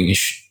start to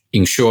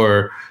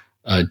insure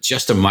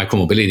just the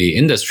micromobility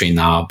industry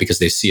now because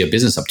they see a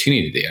business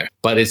opportunity there.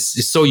 But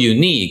it's so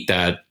unique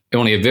that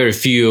only a very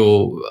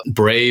few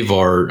brave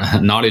or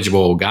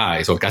knowledgeable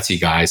guys or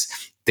gutsy guys,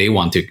 they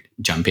want to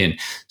jump in.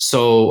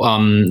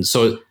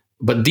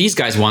 But these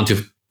guys want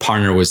to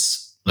partner with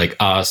like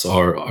us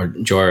or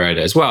Joyride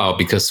as well,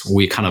 because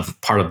we kind of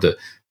part of the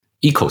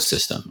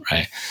ecosystem,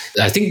 right?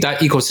 I think that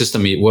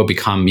ecosystem will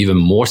become even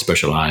more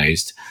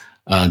specialized.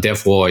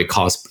 Therefore, it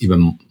calls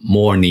even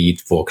more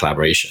need for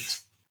collaborations.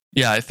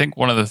 Yeah, I think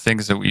one of the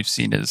things that we've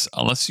seen is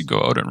unless you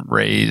go out and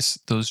raise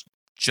those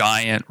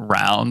giant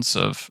rounds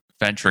of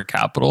venture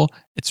capital,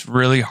 it's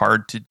really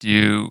hard to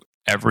do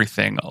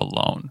everything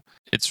alone.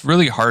 It's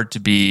really hard to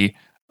be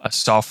a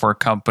software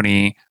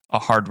company, a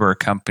hardware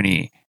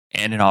company,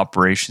 and an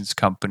operations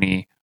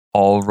company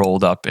all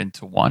rolled up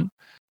into one.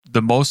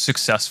 The most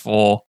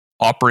successful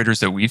operators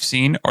that we've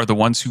seen are the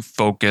ones who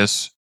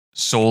focus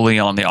solely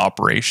on the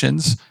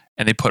operations,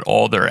 and they put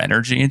all their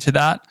energy into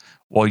that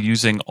while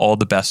using all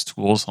the best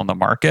tools on the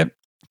market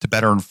to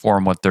better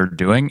inform what they're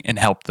doing and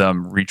help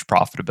them reach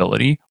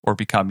profitability or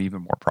become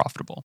even more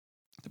profitable.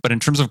 But in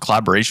terms of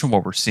collaboration,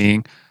 what we're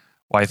seeing,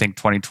 why I think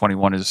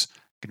 2021 is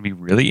going to be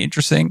really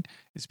interesting,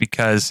 is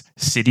because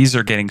cities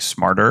are getting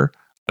smarter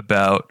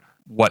about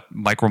what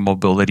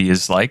micromobility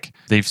is like.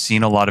 They've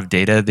seen a lot of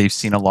data, they've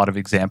seen a lot of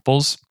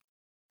examples,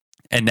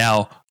 and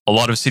now a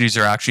lot of cities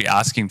are actually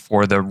asking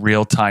for the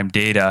real-time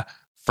data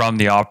from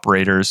the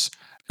operators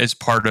as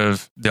part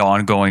of the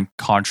ongoing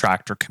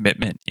contract or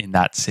commitment in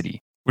that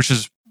city, which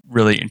is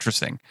really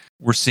interesting.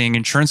 We're seeing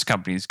insurance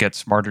companies get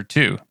smarter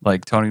too,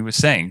 like Tony was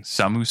saying,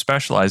 some who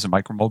specialize in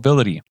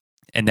micromobility.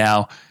 And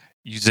now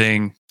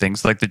using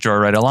things like the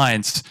Joyride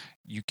Alliance,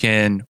 you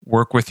can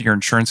work with your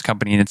insurance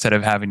company, and instead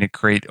of having to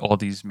create all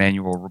these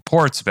manual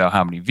reports about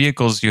how many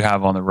vehicles you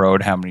have on the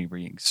road, how many are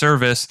being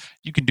serviced,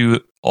 you can do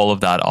all of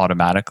that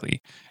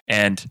automatically.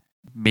 And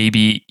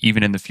maybe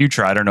even in the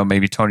future, I don't know,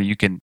 maybe Tony, you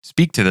can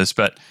speak to this,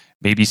 but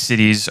maybe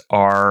cities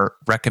are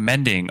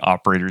recommending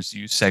operators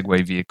use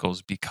Segway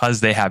vehicles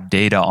because they have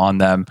data on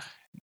them,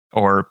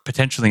 or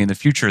potentially in the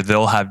future,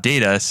 they'll have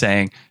data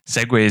saying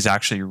Segway is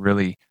actually a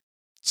really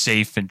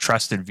safe and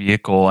trusted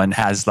vehicle and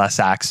has less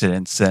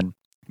accidents than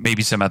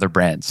maybe some other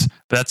brands.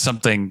 But that's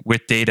something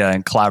with data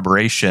and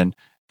collaboration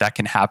that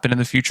can happen in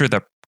the future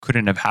that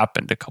couldn't have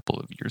happened a couple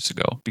of years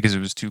ago because it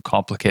was too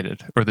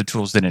complicated or the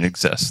tools didn't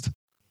exist.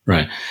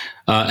 Right.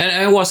 And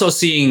I'm also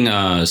seeing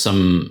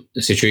some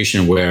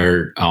situation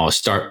where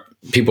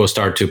people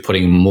start to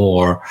putting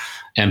more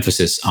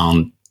emphasis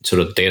on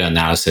sort of data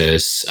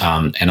analysis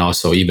and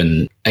also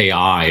even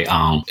AI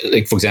on,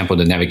 like, for example,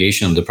 the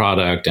navigation of the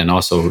product, and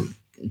also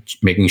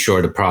making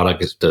sure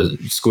the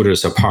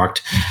scooters are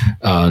parked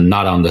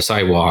not on the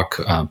sidewalk,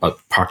 but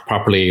parked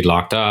properly,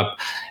 locked up,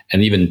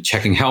 and even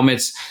checking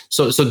helmets.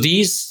 So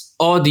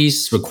all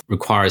these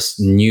requires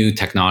new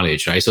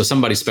technology, right? So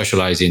somebody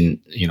specialized in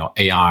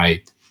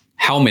AI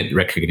helmet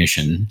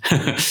recognition,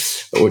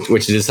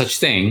 which is such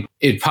thing.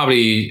 It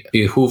probably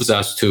behooves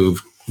us to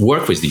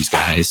work with these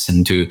guys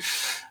and to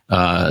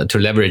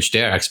leverage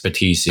their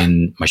expertise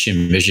in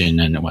machine vision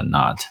and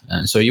whatnot.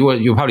 And so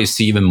you'll probably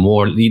see even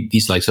more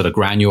these like sort of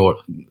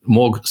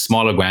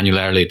smaller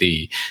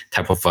granularity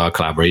type of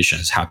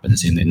collaborations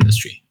happens in the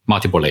industry,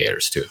 multiple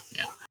layers too.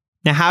 Yeah.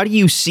 Now, how do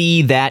you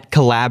see that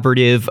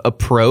collaborative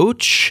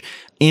approach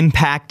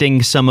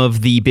impacting some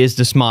of the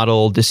business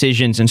model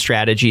decisions and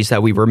strategies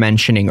that we were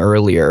mentioning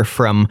earlier,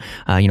 from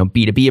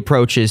B2B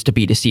approaches to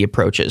B2C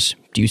approaches?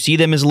 Do you see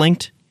them as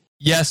linked?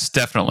 Yes,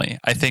 definitely.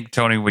 I think,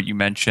 Tony, what you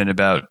mentioned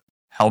about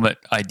helmet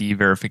ID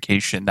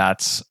verification,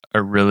 that's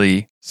a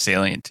really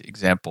salient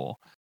example.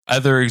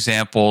 Other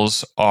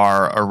examples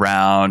are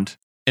around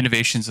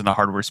innovations in the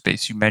hardware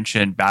space. You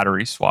mentioned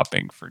battery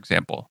swapping, for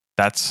example.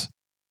 That's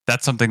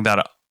something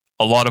that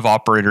a lot of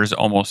operators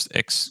almost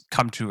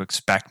come to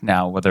expect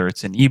now, whether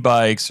it's in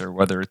e-bikes or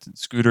whether it's in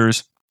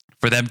scooters,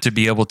 for them to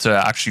be able to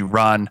actually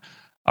run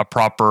a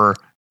proper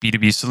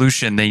B2B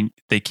solution.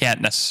 They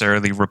can't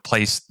necessarily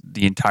replace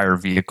the entire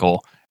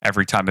vehicle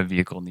every time a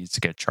vehicle needs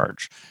to get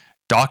charged.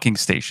 Docking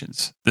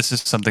stations, this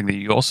is something that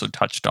you also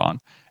touched on.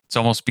 It's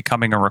almost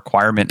becoming a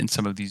requirement in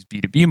some of these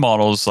B2B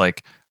models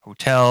like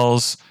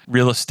hotels,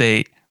 real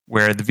estate,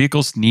 where the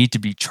vehicles need to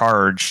be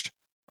charged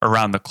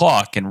around the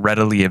clock and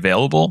readily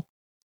available.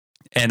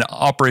 And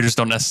operators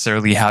don't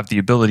necessarily have the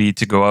ability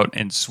to go out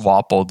and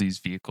swap all these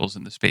vehicles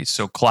in the space.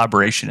 So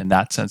collaboration in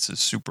that sense is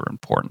super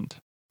important.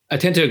 I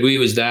tend to agree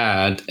with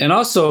that. And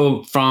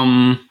also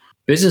from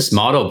business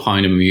model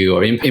point of view,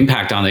 or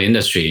impact on the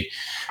industry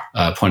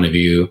point of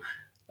view,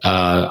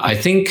 I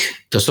think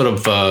the sort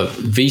of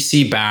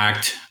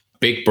VC-backed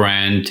big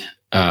brand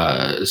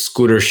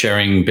scooter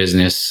sharing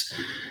business,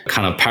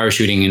 kind of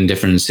parachuting in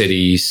different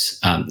cities,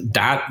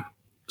 that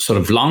sort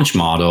of launch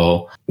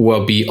model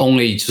will be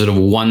only sort of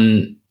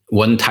one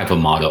type of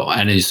model.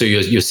 And so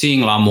you're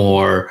seeing a lot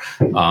more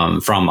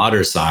from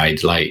other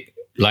side, like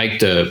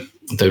the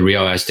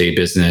real estate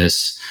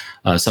business,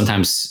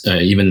 sometimes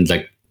even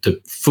like the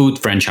food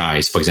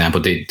franchise, for example,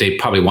 they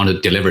probably want to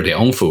deliver their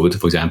own food,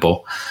 for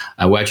example.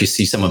 We actually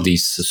see some of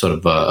these sort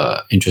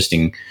of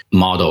interesting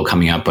model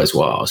coming up as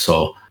well.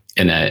 So,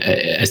 and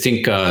I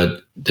think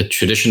the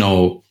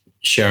traditional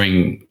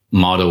sharing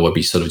model would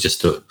be sort of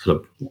just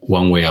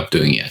one way of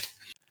doing it.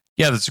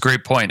 Yeah, that's a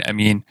great point. I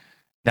mean,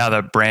 now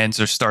that brands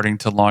are starting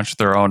to launch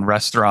their own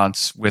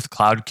restaurants with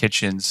cloud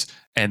kitchens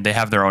and they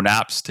have their own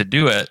apps to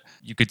do it,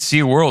 you could see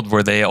a world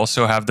where they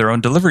also have their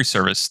own delivery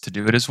service to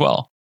do it as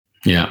well.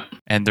 Yeah.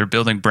 And they're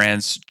building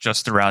brands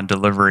just around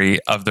delivery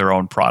of their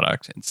own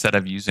product instead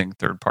of using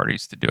third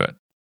parties to do it.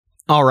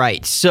 All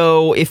right.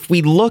 So if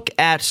we look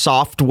at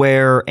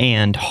software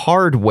and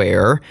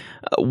hardware,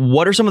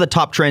 what are some of the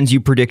top trends you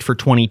predict for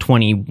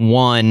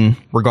 2021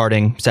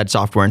 regarding said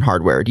software and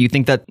hardware? Do you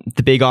think that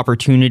the big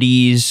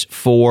opportunities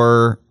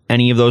for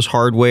any of those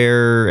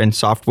hardware and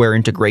software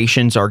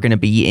integrations are going to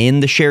be in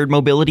the shared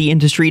mobility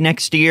industry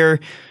next year?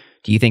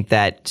 Do you think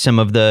that some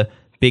of the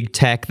big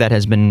tech that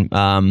has been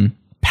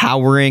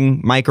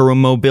powering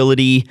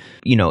micromobility,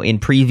 in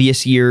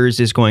previous years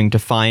is going to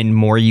find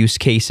more use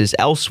cases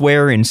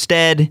elsewhere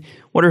instead.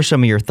 What are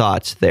some of your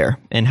thoughts there,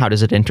 and how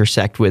does it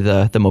intersect with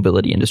the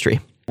mobility industry?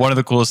 One of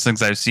the coolest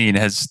things I've seen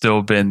has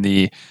still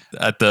been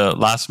at the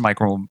last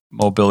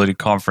Micromobility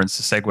conference,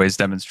 the Segway's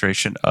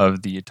demonstration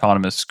of the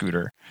autonomous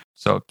scooter.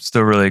 So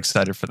still really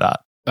excited for that.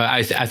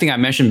 I think I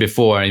mentioned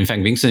before, in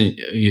fact, Vincent,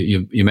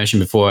 you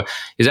mentioned before,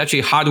 is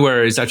actually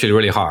hardware is actually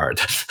really hard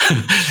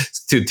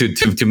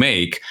to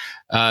make.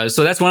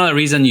 So that's one of the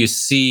reasons you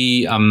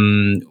see,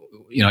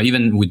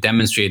 even we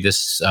demonstrated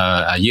this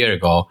a year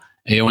ago.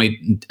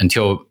 Only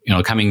until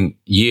coming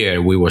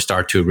year we will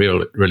start to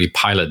really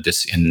pilot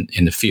this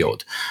in the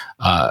field.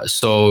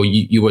 So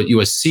you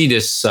will see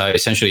this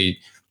essentially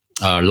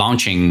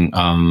launching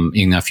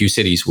in a few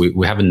cities.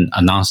 We haven't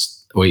announced.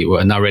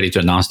 We're not ready to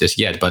announce this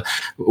yet, but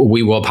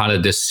we will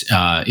pilot this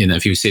in a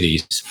few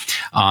cities,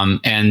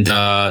 and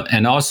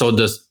also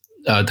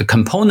the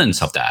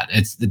components of that.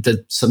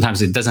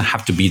 Sometimes it doesn't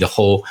have to be the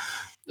whole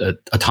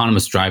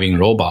autonomous driving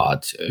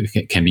robot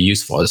can be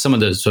used for. Some of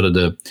the sort of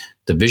the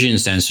vision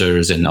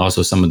sensors and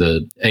also some of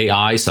the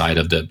AI side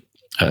of the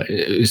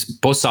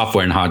both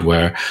software and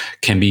hardware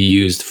can be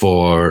used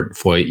for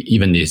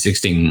even the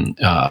existing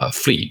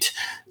fleet.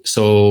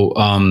 So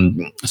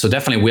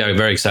definitely we are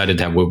very excited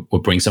that we'll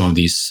bring some of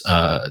these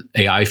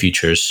AI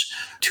features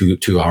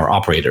to our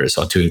operators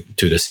or to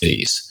the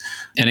cities.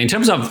 And in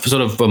terms of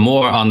sort of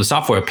more on the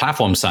software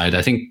platform side,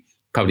 I think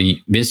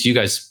probably, Vince, you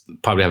guys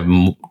probably have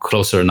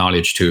closer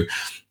knowledge to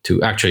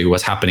actually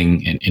what's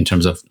happening in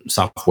terms of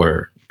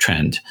software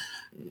trend.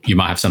 You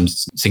might have some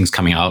things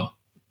coming out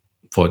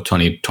for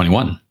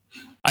 2021.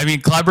 I mean,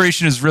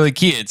 collaboration is really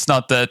key. It's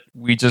not that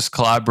we just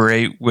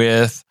collaborate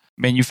with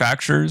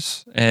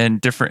manufacturers and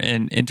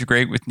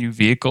integrate with new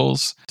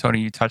vehicles.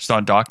 Tony, you touched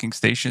on docking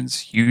stations,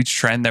 huge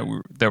trend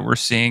that we're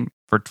seeing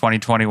for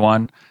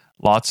 2021.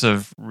 Lots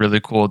of really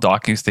cool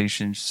docking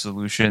station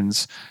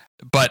solutions.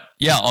 But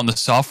yeah, on the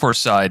software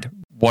side,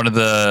 one of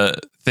the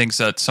things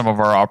that some of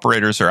our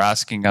operators are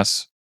asking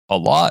us a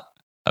lot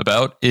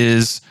about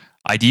is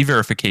ID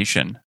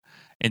verification.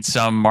 In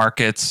some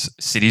markets,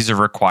 cities are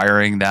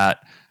requiring that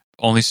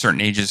only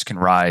certain ages can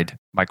ride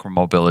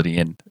micromobility,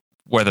 and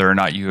whether or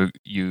not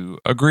you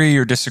agree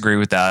or disagree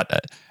with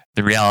that,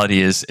 the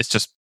reality is it's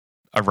just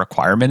a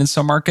requirement in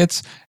some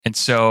markets. And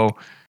so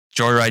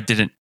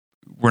Joyride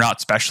we're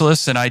not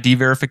specialists in ID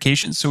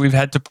verification, so we've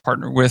had to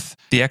partner with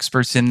the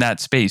experts in that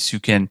space who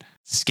can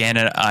scan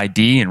an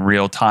ID in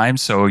real time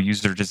so a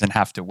user doesn't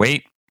have to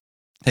wait.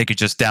 They could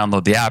just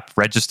download the app,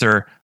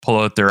 register, pull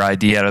out their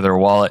ID out of their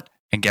wallet,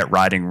 and get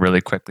riding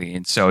really quickly.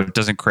 And so it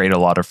doesn't create a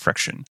lot of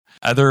friction.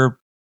 Other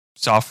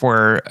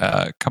software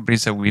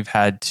companies that we've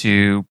had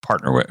to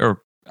partner with,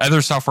 or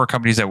other software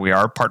companies that we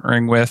are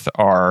partnering with,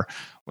 are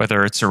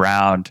whether it's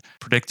around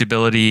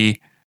predictability,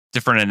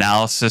 different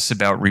analysis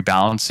about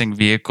rebalancing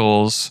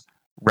vehicles,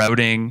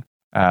 routing.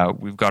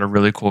 We've got a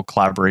really cool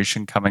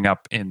collaboration coming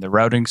up in the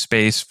routing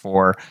space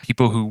for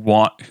people who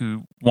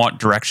want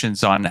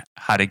directions on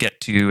how to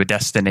get to a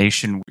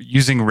destination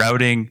using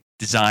routing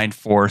designed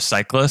for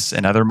cyclists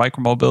and other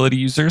micromobility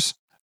users.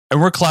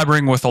 And we're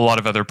collaborating with a lot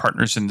of other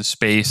partners in the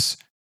space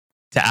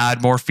to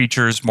add more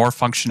features, more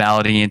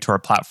functionality into our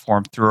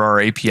platform through our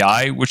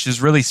API, which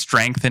is really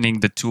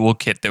strengthening the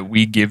toolkit that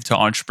we give to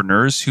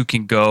entrepreneurs who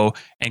can go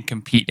and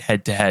compete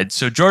head to head.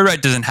 So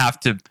Joyride doesn't have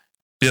to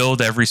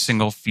build every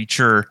single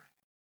feature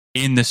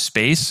in the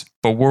space,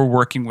 but we're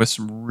working with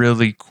some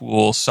really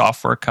cool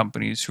software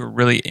companies who are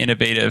really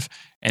innovative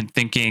and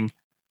thinking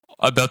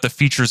about the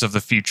features of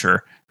the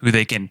future, who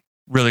they can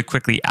really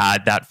quickly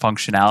add that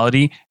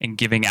functionality and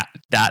giving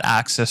that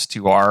access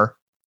to our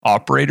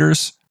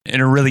operators in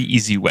a really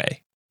easy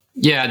way.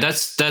 Yeah,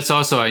 that's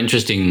also an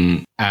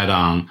interesting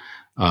add-on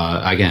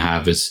I can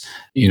have is,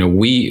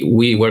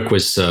 we work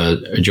with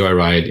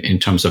Joyride in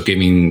terms of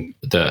giving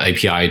the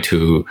API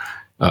to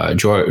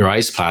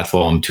Joyride's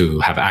platform to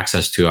have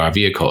access to our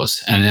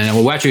vehicles. And then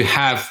we actually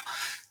have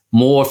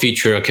more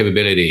feature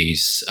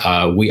capabilities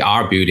we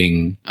are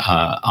building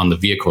on the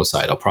vehicle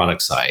side or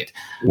product side,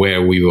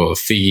 where we will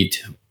feed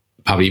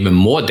probably even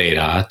more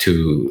data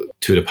to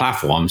the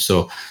platform.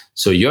 So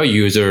your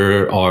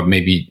user or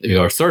maybe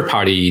your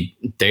third-party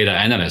data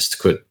analyst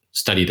could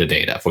study the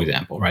data, for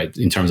example, right?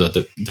 In terms of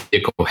the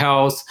vehicle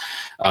health,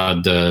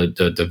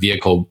 the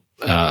vehicle,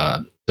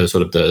 the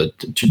sort of the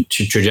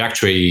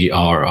trajectory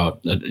or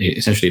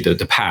essentially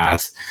the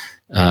path,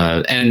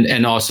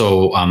 and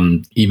also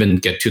even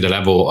get to the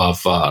level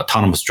of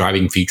autonomous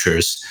driving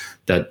features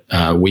that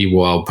we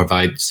will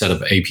provide set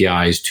of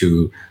APIs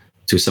to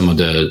some of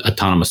the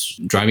autonomous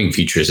driving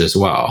features as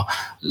well.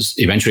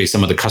 Eventually,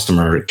 some of the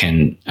customer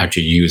can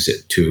actually use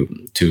it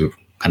to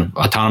kind of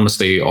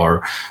autonomously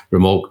or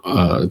remote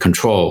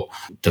control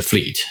the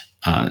fleet.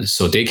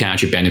 So they can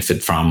actually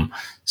benefit from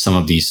some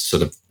of these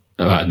sort of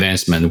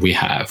advancement we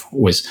have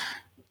with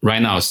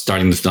right now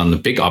starting on the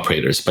big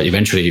operators, but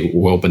eventually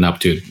we'll open up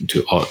to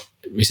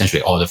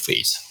essentially all the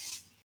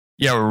fleets.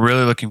 Yeah, we're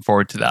really looking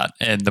forward to that.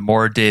 And the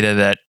more data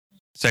that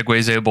Segway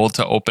is able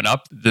to open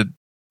up, the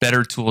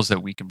better tools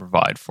that we can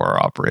provide for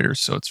our operators.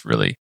 So it's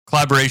really,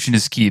 collaboration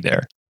is key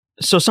there.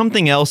 So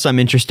something else I'm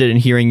interested in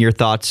hearing your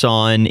thoughts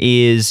on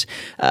is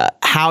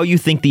how you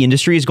think the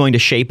industry is going to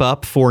shape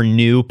up for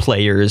new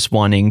players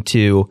wanting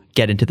to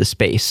get into the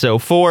space. So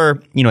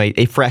for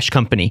a fresh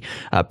company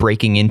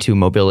breaking into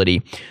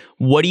mobility,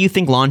 what do you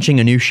think launching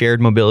a new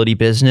shared mobility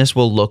business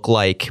will look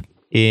like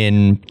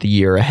in the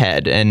year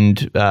ahead?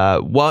 And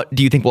what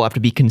do you think will have to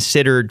be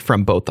considered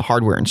from both the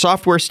hardware and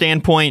software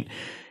standpoint,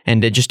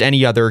 and just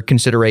any other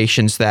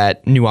considerations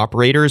that new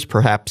operators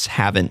perhaps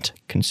haven't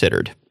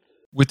considered?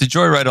 With the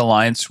Joyride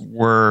Alliance,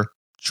 we're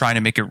trying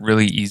to make it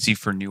really easy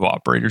for new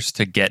operators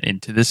to get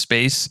into this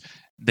space.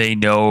 They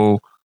know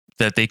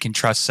that they can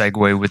trust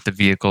Segway with the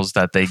vehicles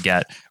that they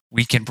get.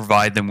 We can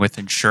provide them with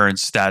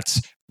insurance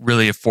that's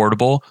really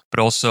affordable,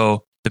 but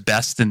also the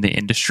best in the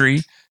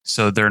industry.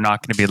 So they're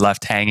not going to be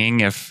left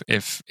hanging if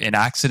an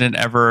accident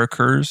ever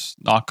occurs,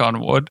 knock on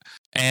wood.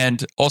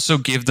 And also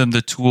give them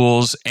the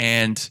tools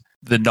and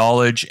the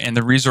knowledge and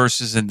the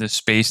resources in this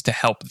space to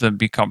help them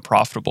become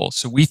profitable.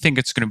 So we think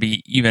it's going to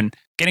be even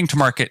getting to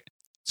market.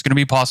 It's going to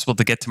be possible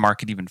to get to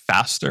market even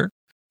faster.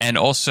 And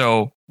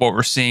also what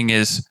we're seeing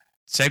is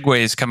Segway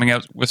is coming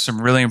out with some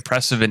really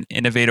impressive and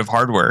innovative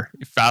hardware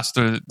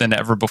faster than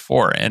ever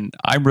before. And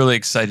I'm really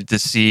excited to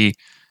see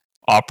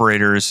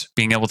operators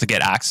being able to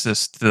get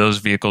access to those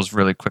vehicles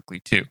really quickly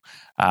too.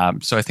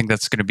 So I think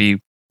that's going to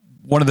be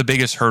one of the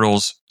biggest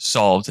hurdles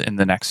solved in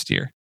the next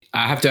year.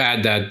 I have to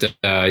add that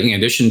in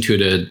addition to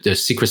the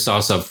secret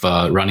sauce of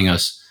running a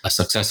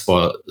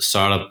successful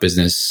startup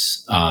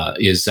business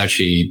is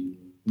actually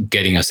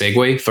getting a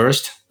Segway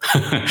first.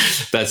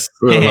 That's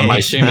my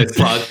shameless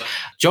plug.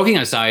 Joking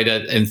aside,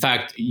 in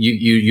fact,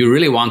 you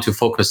really want to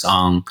focus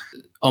on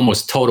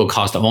almost total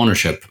cost of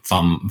ownership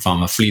from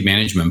a fleet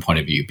management point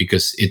of view,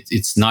 because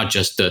it's not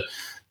just the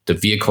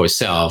vehicle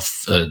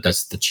itself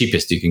that's the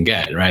cheapest you can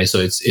get, right?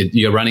 So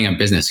you're running a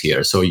business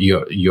here, so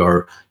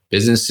your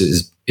business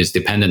is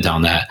dependent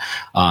on that.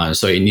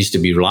 So it needs to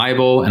be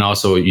reliable, and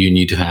also you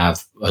need to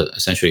have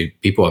essentially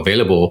people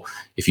available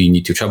if you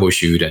need to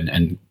troubleshoot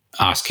and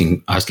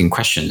asking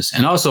questions.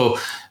 And also,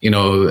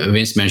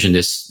 Vince mentioned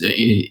this,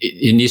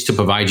 it needs to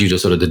provide you the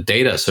sort of the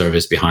data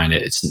service behind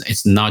it.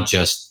 It's not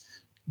just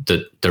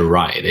the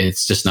ride.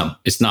 It's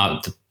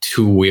not the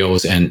two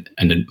wheels and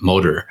the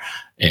motor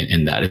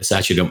in that. It's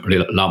actually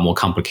a lot more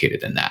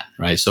complicated than that,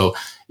 right? So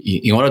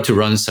in order to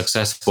run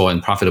successful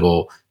and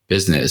profitable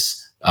business,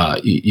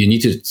 you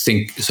need to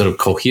think sort of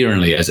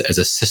coherently as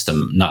a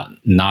system, not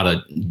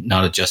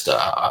just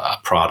a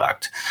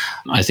product.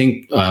 I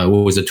think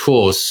with the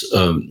tools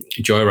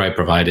Joyride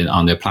provided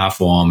on their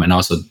platform, and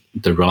also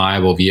the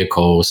reliable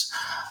vehicles,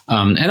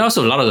 and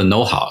also a lot of the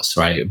know-hows,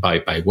 right?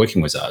 By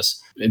working with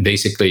us,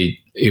 basically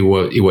it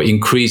will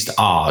increase the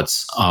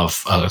odds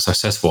of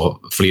successful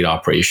fleet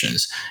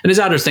operations. And there's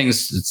other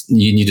things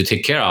you need to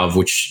take care of,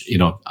 which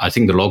I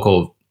think the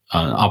local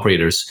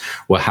operators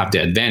will have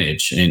the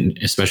advantage,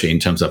 especially in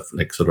terms of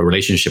like sort of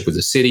relationship with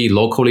the city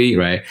locally,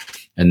 right?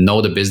 And know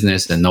the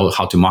business and know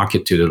how to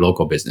market to the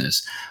local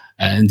business.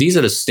 And these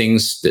are the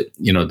things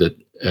that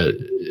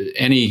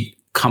any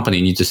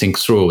company needs to think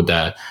through.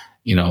 That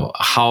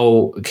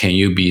how can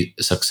you be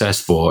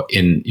successful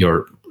in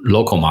your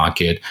local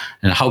market,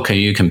 and how can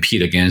you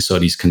compete against all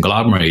these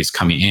conglomerates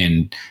coming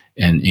in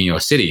your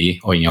city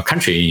or in your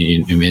country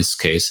in this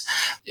case,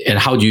 and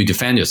how do you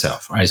defend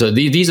yourself, right? So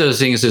these are the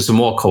things. There's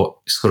more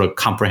sort of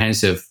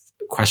comprehensive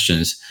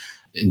questions,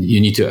 and you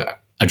need to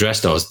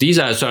address those. These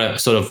are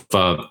sort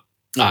of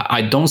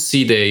I don't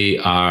see they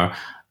are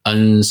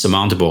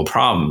unsurmountable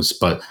problems,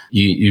 but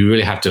you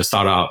really have to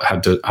start out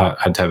have to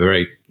have a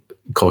very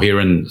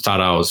coherent start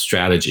out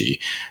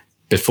strategy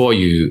before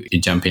you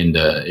jump in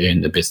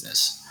the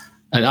business.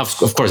 And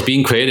of course,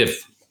 being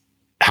creative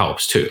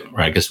helps too,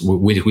 right? Because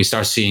we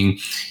start seeing,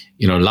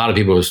 a lot of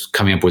people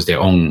coming up with their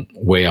own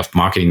way of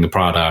marketing the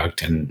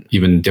product, and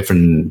even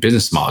different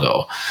business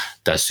model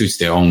that suits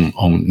their own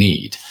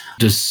need.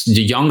 The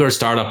younger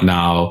startup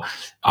now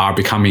are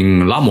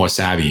becoming a lot more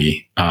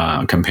savvy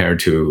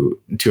compared to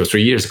 2 or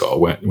 3 years ago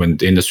when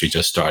the industry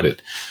just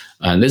started.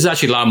 And there's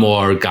actually a lot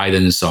more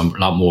guidance, a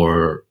lot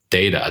more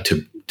data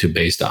to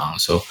base on.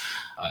 So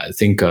I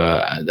think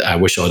I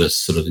wish all this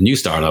sort of the new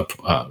startup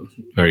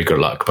very good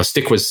luck, but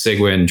stick with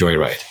Segway and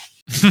Joyride.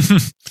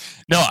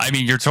 No, I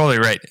mean, you're totally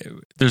right.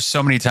 There's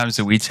so many times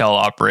that we tell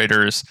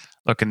operators,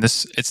 look,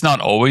 it's not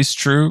always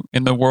true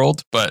in the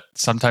world, but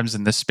sometimes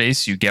in this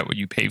space, you get what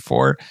you pay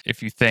for.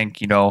 If you think,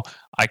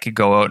 I could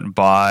go out and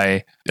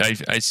buy,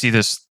 I see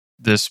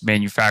this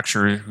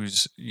manufacturer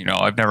who's,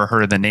 I've never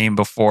heard of the name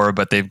before,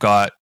 but they've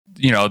got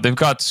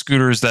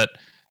scooters that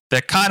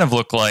kind of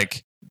look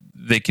like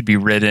they could be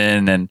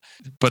ridden,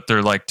 but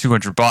they're like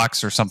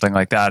 $200 or something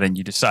like that. And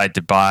you decide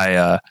to buy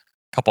a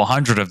couple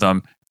hundred of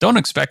them. Don't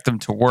expect them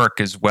to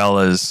work as well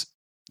as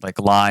like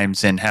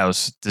Lime's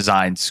in-house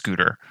designed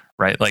scooter,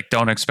 right? Like,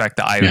 don't expect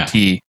the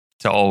IoT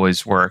to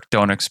always work.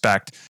 Don't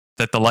expect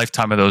that the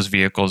lifetime of those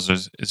vehicles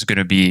is going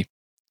to be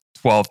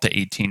 12 to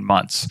 18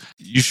 months.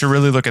 You should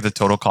really look at the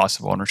total cost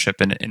of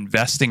ownership, and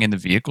investing in the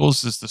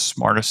vehicles is the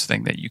smartest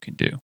thing that you can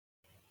do.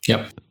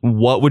 Yep.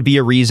 What would be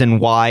a reason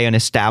why an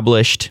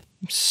established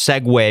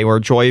Segway or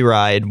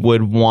Joyride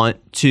would want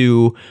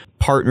to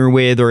partner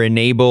with or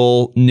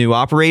enable new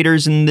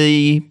operators in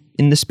the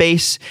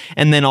space?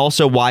 And then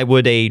also, why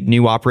would a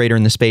new operator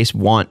in the space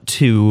want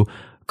to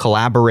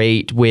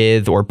collaborate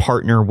with or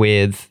partner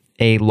with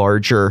a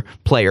larger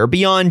player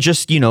beyond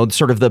just,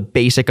 sort of the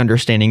basic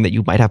understanding that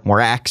you might have more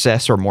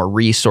access or more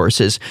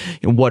resources?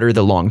 What are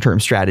the long-term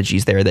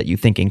strategies there that you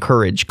think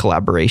encourage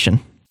collaboration?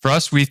 For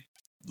us, we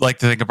like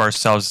to think of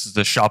ourselves as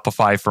the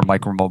Shopify for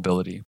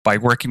micromobility. By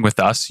working with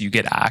us, you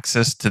get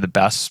access to the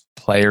best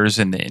players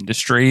in the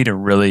industry in a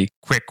really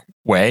quick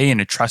way, in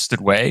a trusted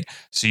way.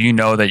 So you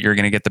know that you're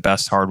going to get the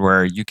best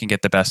hardware, you can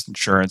get the best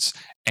insurance,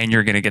 and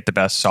you're going to get the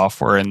best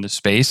software in the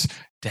space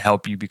to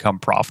help you become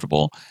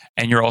profitable.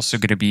 And you're also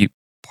going to be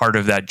part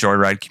of that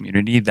Joyride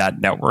community,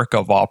 that network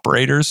of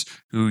operators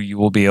who you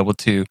will be able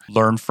to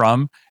learn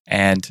from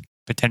and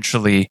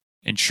potentially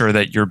ensure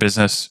that your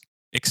business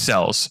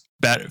excels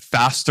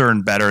faster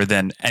and better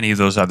than any of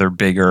those other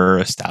bigger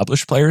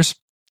established players.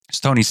 As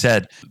Tony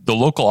said, the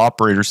local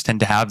operators tend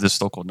to have this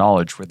local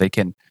knowledge where they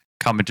can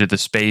come into the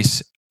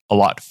space a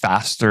lot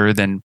faster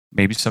than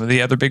maybe some of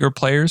the other bigger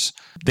players.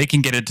 They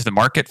can get into the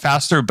market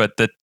faster, but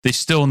they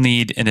still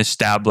need an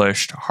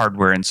established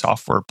hardware and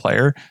software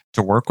player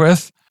to work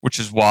with, which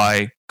is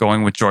why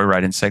going with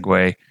Joyride and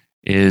Segway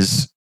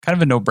is kind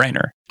of a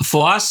no-brainer.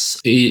 For us,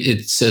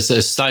 it's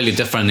slightly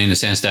different in the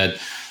sense that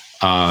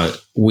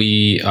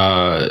we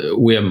are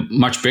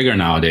much bigger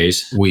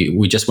nowadays.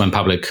 We just went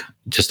public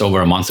just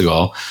over a month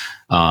ago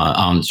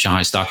on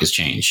Shanghai Stock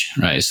Exchange,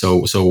 right?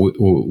 So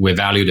we're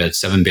valued at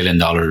 $7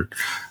 billion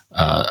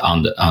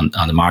on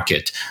the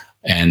market,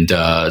 and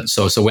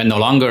so we're no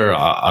longer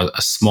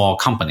a small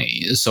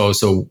company. So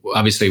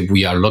obviously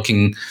we are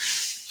looking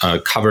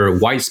cover a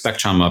wide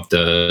spectrum of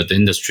the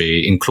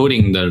industry,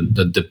 including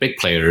the big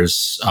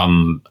players,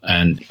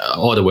 and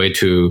all the way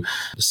to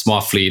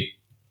small fleet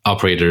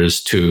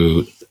operators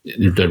to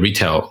the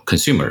retail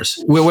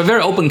consumers. We're a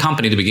very open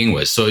company to begin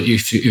with. So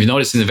if you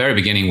notice in the very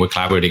beginning, we're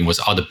collaborating with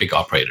all the big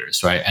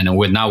operators, right? And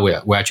we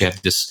actually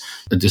have this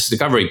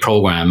discovery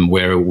program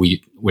where we're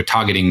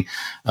targeting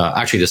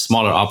actually the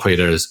smaller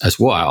operators as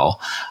well.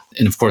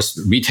 And of course,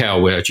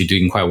 retail, we're actually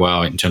doing quite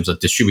well in terms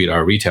of distribute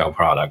our retail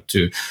product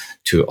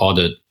to all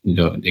the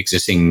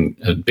existing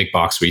big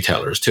box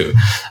retailers too.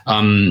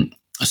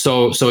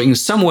 So in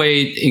some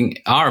way,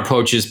 our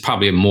approach is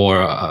probably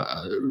more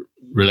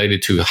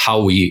related to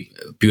how we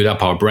build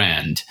up our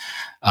brand,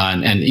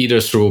 and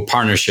either through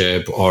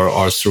partnership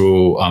or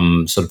through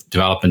sort of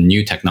developing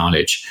new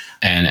technology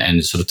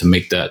and sort of to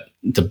make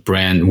the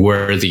brand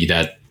worthy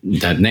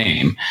that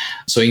name.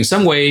 So in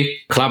some way,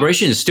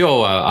 collaboration is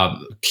still a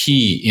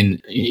key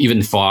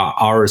even for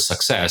our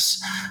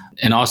success.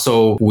 And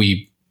also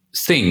we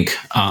think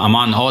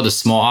among all the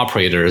small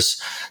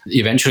operators,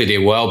 eventually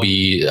there will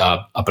be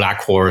a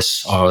black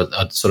horse or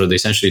sort of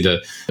essentially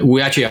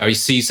we actually already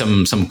see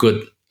some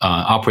good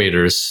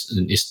operators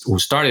who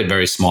started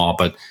very small,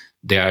 but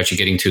they're actually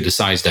getting to the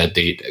size that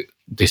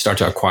they start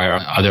to acquire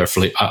other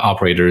fleet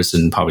operators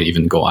and probably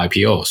even go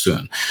IPO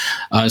soon.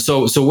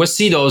 So we'll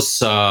see those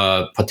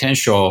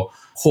potential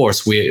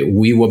horse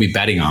we will be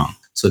betting on.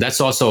 So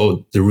that's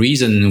also the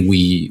reason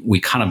we're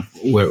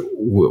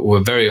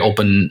very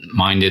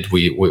open-minded.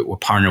 We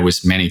partner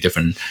with many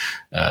different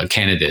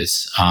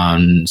candidates.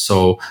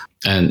 So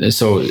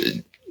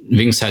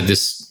Vince had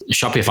this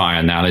Shopify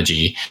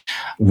analogy.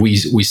 We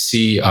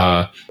see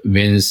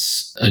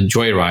Vince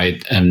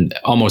Joyride and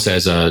almost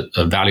as a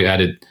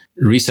value-added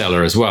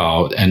reseller as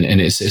well, and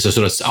it's a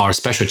sort of our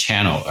special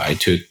channel, right,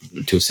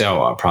 to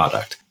sell our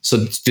product. So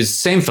the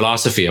same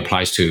philosophy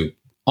applies to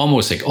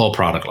almost like all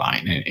product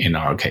line in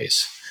our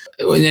case.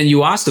 And then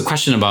you asked the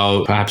question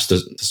about perhaps the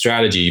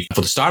strategy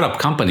for the startup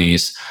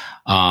companies.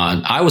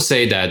 I would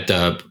say that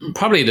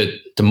probably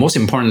the most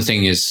important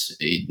thing is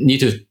you need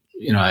to,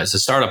 as a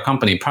startup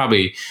company,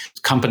 probably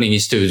company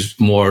needs to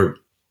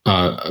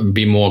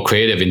be more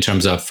creative in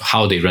terms of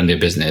how they run their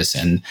business,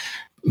 and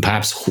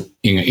perhaps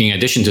in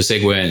addition to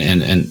Segway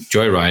and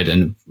Joyride,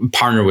 and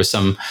partner with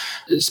some,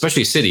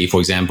 especially City, for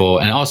example,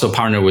 and also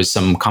partner with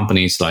some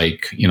companies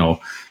like,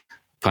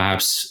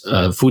 perhaps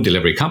food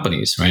delivery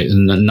companies, right?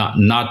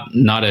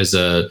 Not as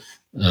a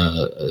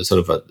sort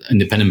of an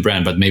independent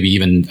brand, but maybe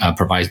even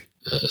provide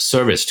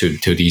service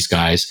to these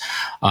guys,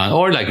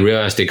 or like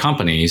real estate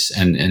companies,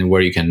 and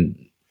where you can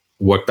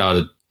work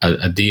out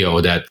a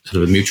deal that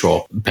sort of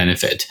mutual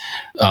benefit.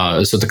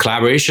 So the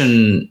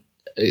collaboration,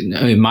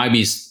 it might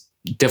be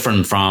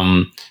different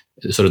from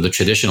sort of the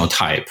traditional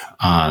type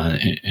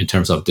in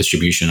terms of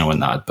distribution or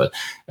whatnot, but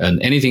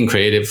anything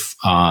creative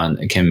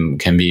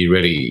can be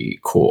really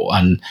cool.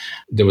 And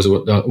there was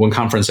one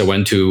conference I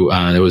went to.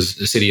 There was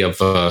the city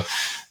of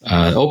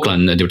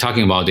Oakland. They were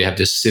talking about they have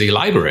this city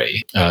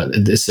library.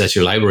 This is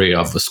actually a library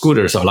of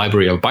scooters or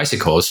library of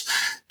bicycles.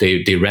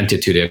 They rent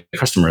it to their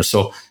customers.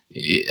 So,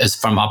 as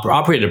from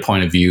operator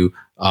point of view,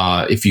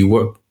 if you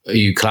work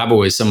you collaborate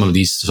with some of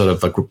these sort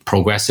of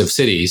progressive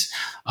cities,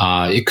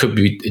 it could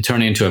be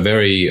turn into a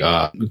very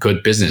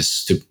good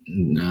business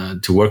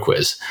to work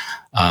with.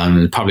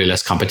 Probably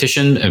less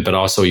competition, but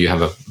also you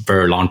have a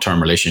very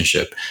long-term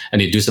relationship,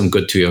 and you do some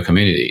good to your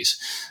communities.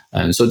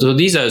 And so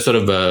these are sort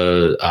of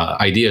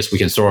ideas we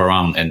can throw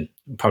around, and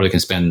probably can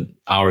spend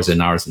hours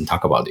and hours and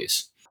talk about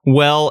these.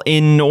 Well,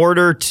 in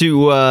order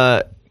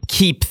to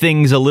keep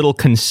things a little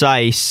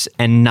concise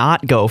and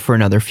not go for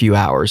another few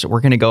hours, we're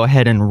going to go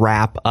ahead and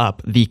wrap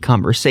up the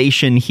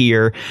conversation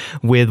here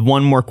with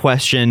one more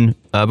question.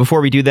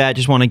 Before we do that,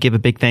 just want to give a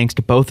big thanks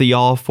to both of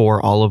y'all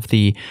for all of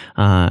the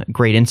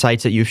great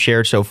insights that you've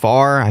shared so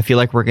far. I feel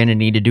like we're going to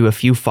need to do a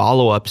few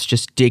follow-ups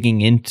just digging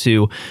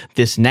into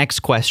this next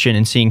question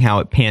and seeing how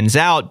it pans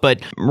out.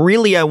 But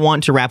really, I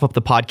want to wrap up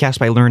the podcast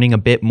by learning a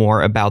bit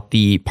more about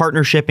the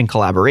partnership and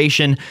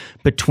collaboration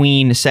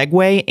between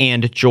Segway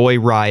and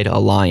Joyride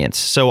Alliance.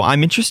 So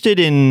I'm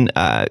interested in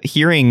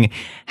hearing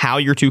how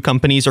your two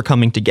companies are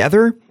coming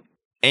together,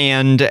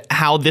 and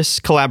how this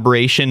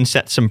collaboration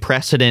sets some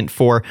precedent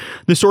for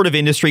the sort of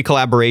industry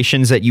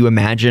collaborations that you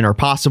imagine are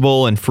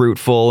possible and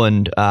fruitful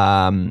and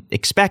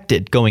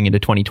expected going into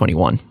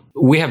 2021.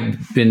 We have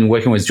been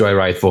working with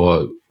Joyride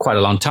for quite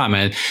a long time.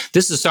 And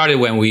this started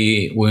when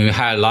we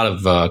had a lot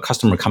of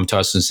customers come to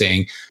us and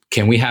saying,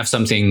 can we have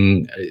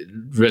something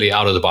really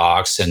out of the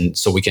box? And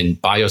so we can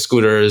buy your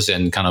scooters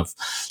and kind of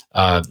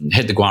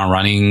hit the ground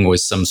running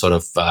with some sort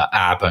of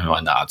app and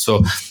whatnot.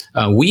 So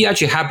we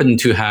actually happen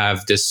to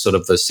have this sort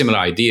of a similar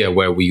idea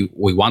where we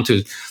want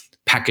to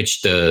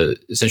package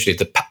essentially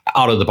the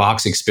out of the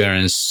box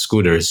experience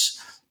scooters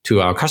to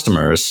our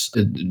customers.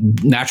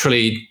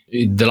 Naturally,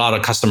 a lot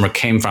of customers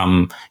came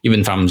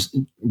even from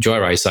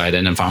Joyride side,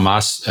 and then from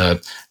us,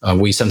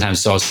 we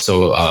sometimes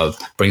also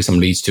bring some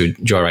leads to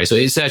Joyride. So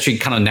it's actually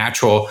kind of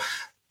natural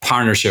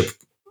partnership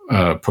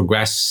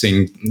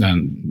progressing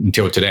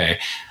until today.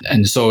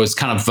 And so it's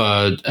kind of,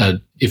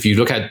 if you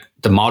look at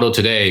the model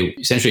today,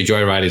 essentially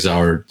Joyride is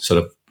our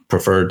sort of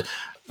preferred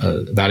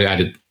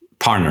value-added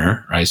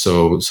partner, right?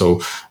 So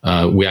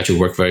we actually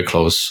work very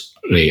close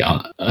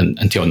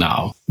until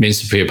now.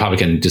 Vince, you probably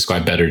can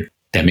describe better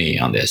than me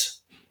on this.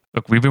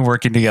 Look, we've been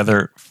working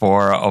together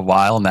for a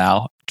while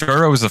now.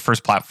 Joyride was the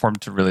first platform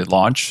to really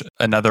launch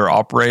another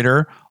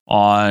operator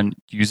on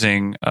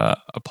using a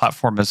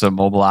platform as a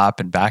mobile app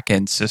and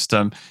back-end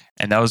system,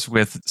 and that was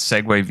with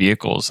Segway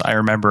vehicles. I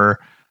remember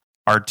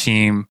our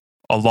team,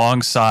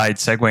 alongside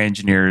Segway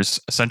engineers,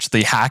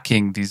 essentially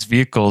hacking these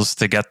vehicles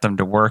to get them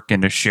to work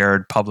in a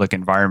shared public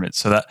environment.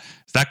 So that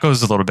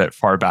goes a little bit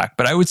far back.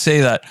 But I would say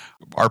that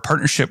our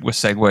partnership with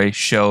Segway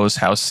shows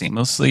how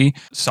seamlessly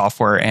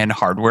software and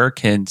hardware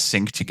can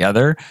sync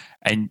together.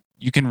 And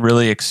you can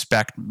really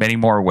expect many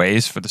more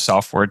ways for the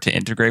software to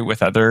integrate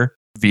with other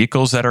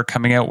vehicles that are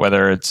coming out,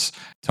 whether it's,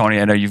 Tony,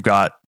 I know you've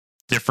got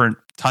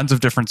tons of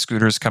different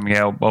scooters coming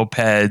out,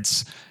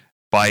 mopeds,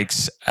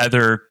 bikes,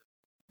 other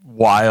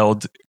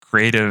wild,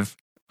 creative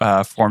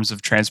forms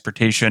of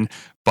transportation.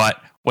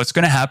 But what's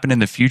going to happen in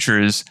the future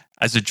is,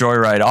 as a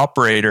Joyride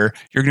operator,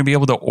 you're going to be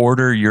able to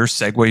order your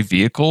Segway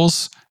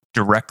vehicles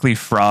directly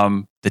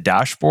from the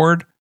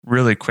dashboard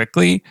really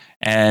quickly,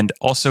 and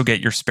also get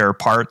your spare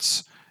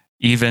parts,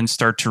 even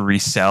start to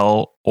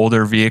resell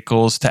older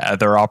vehicles to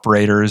other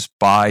operators,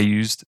 buy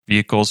used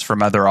vehicles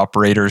from other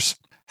operators,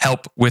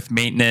 help with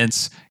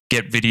maintenance,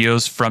 get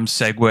videos from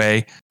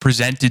Segway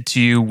presented to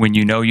you when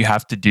you know you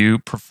have to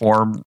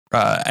perform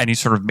any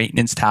sort of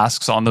maintenance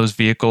tasks on those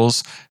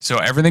vehicles. So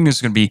everything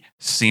is going to be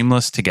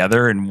seamless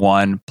together in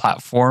one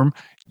platform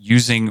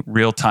using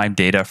real-time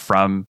data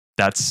from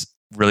that's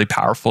really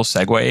powerful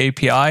Segway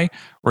API.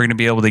 We're going to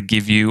be able to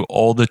give you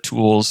all the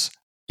tools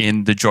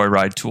in the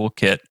Joyride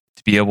toolkit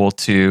to be able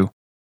to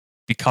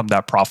become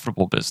that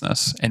profitable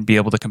business and be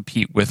able to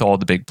compete with all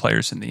the big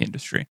players in the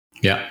industry.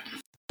 Yeah.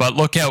 But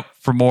look out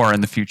for more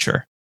in the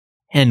future.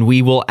 And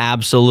we will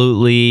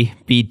absolutely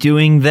be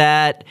doing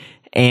that.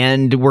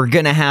 And we're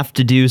going to have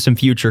to do some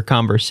future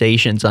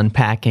conversations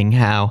unpacking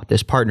how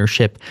this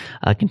partnership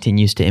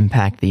continues to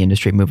impact the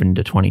industry moving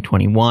into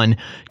 2021.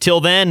 Till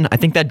then, I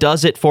think that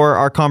does it for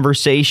our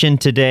conversation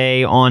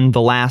today on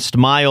The Last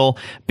Mile.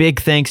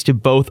 Big thanks to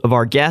both of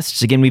our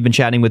guests. Again, we've been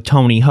chatting with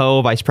Tony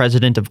Ho, Vice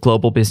President of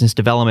Global Business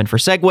Development for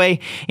Segway,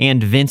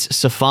 and Vince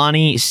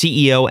Cifani,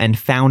 CEO and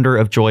founder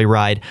of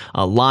Joyride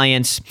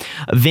Alliance.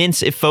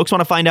 Vince, if folks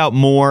want to find out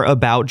more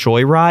about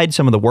Joyride,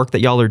 some of the work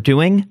that y'all are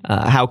doing,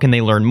 how can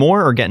they learn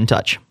more or get in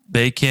touch?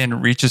 They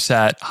can reach us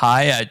at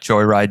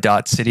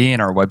hi@joyride.city,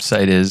 and our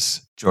website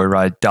is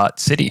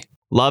joyride.city.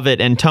 Love it.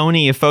 And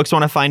Tony, if folks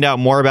want to find out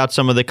more about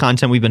some of the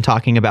content we've been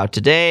talking about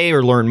today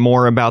or learn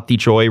more about the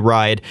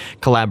Joyride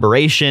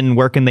collaboration,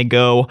 where can they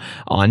go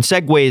on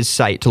Segway's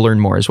site to learn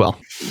more as well?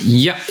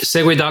 Yeah,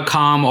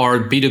 segway.com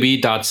or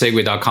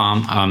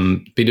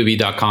b2b.segway.com.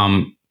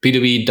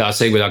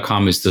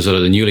 b2b.segway.com is the sort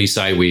of the newly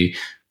site we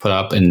put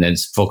up, and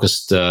it's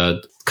focused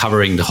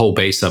covering the whole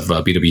base of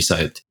B2B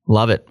site.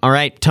 Love it. All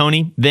right,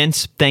 Tony,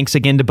 Vince, thanks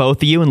again to both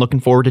of you, and looking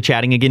forward to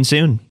chatting again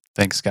soon.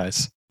 Thanks,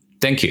 guys.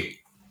 Thank you.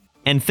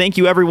 And thank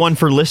you everyone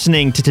for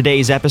listening to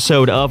today's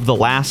episode of The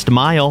Last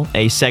Mile,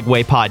 a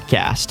Segway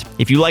podcast.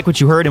 If you like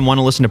what you heard and want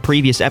to listen to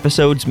previous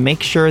episodes,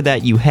 make sure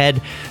that you head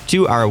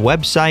to our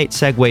website,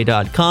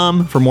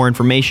 segway.com. For more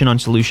information on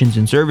solutions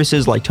and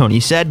services, like Tony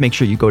said, make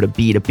sure you go to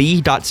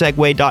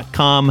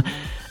b2b.segway.com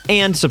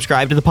and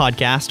subscribe to the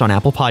podcast on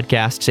Apple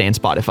Podcasts and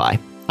Spotify.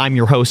 I'm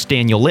your host,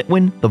 Daniel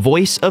Litwin, the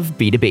voice of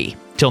B2B.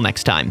 Till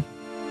next time.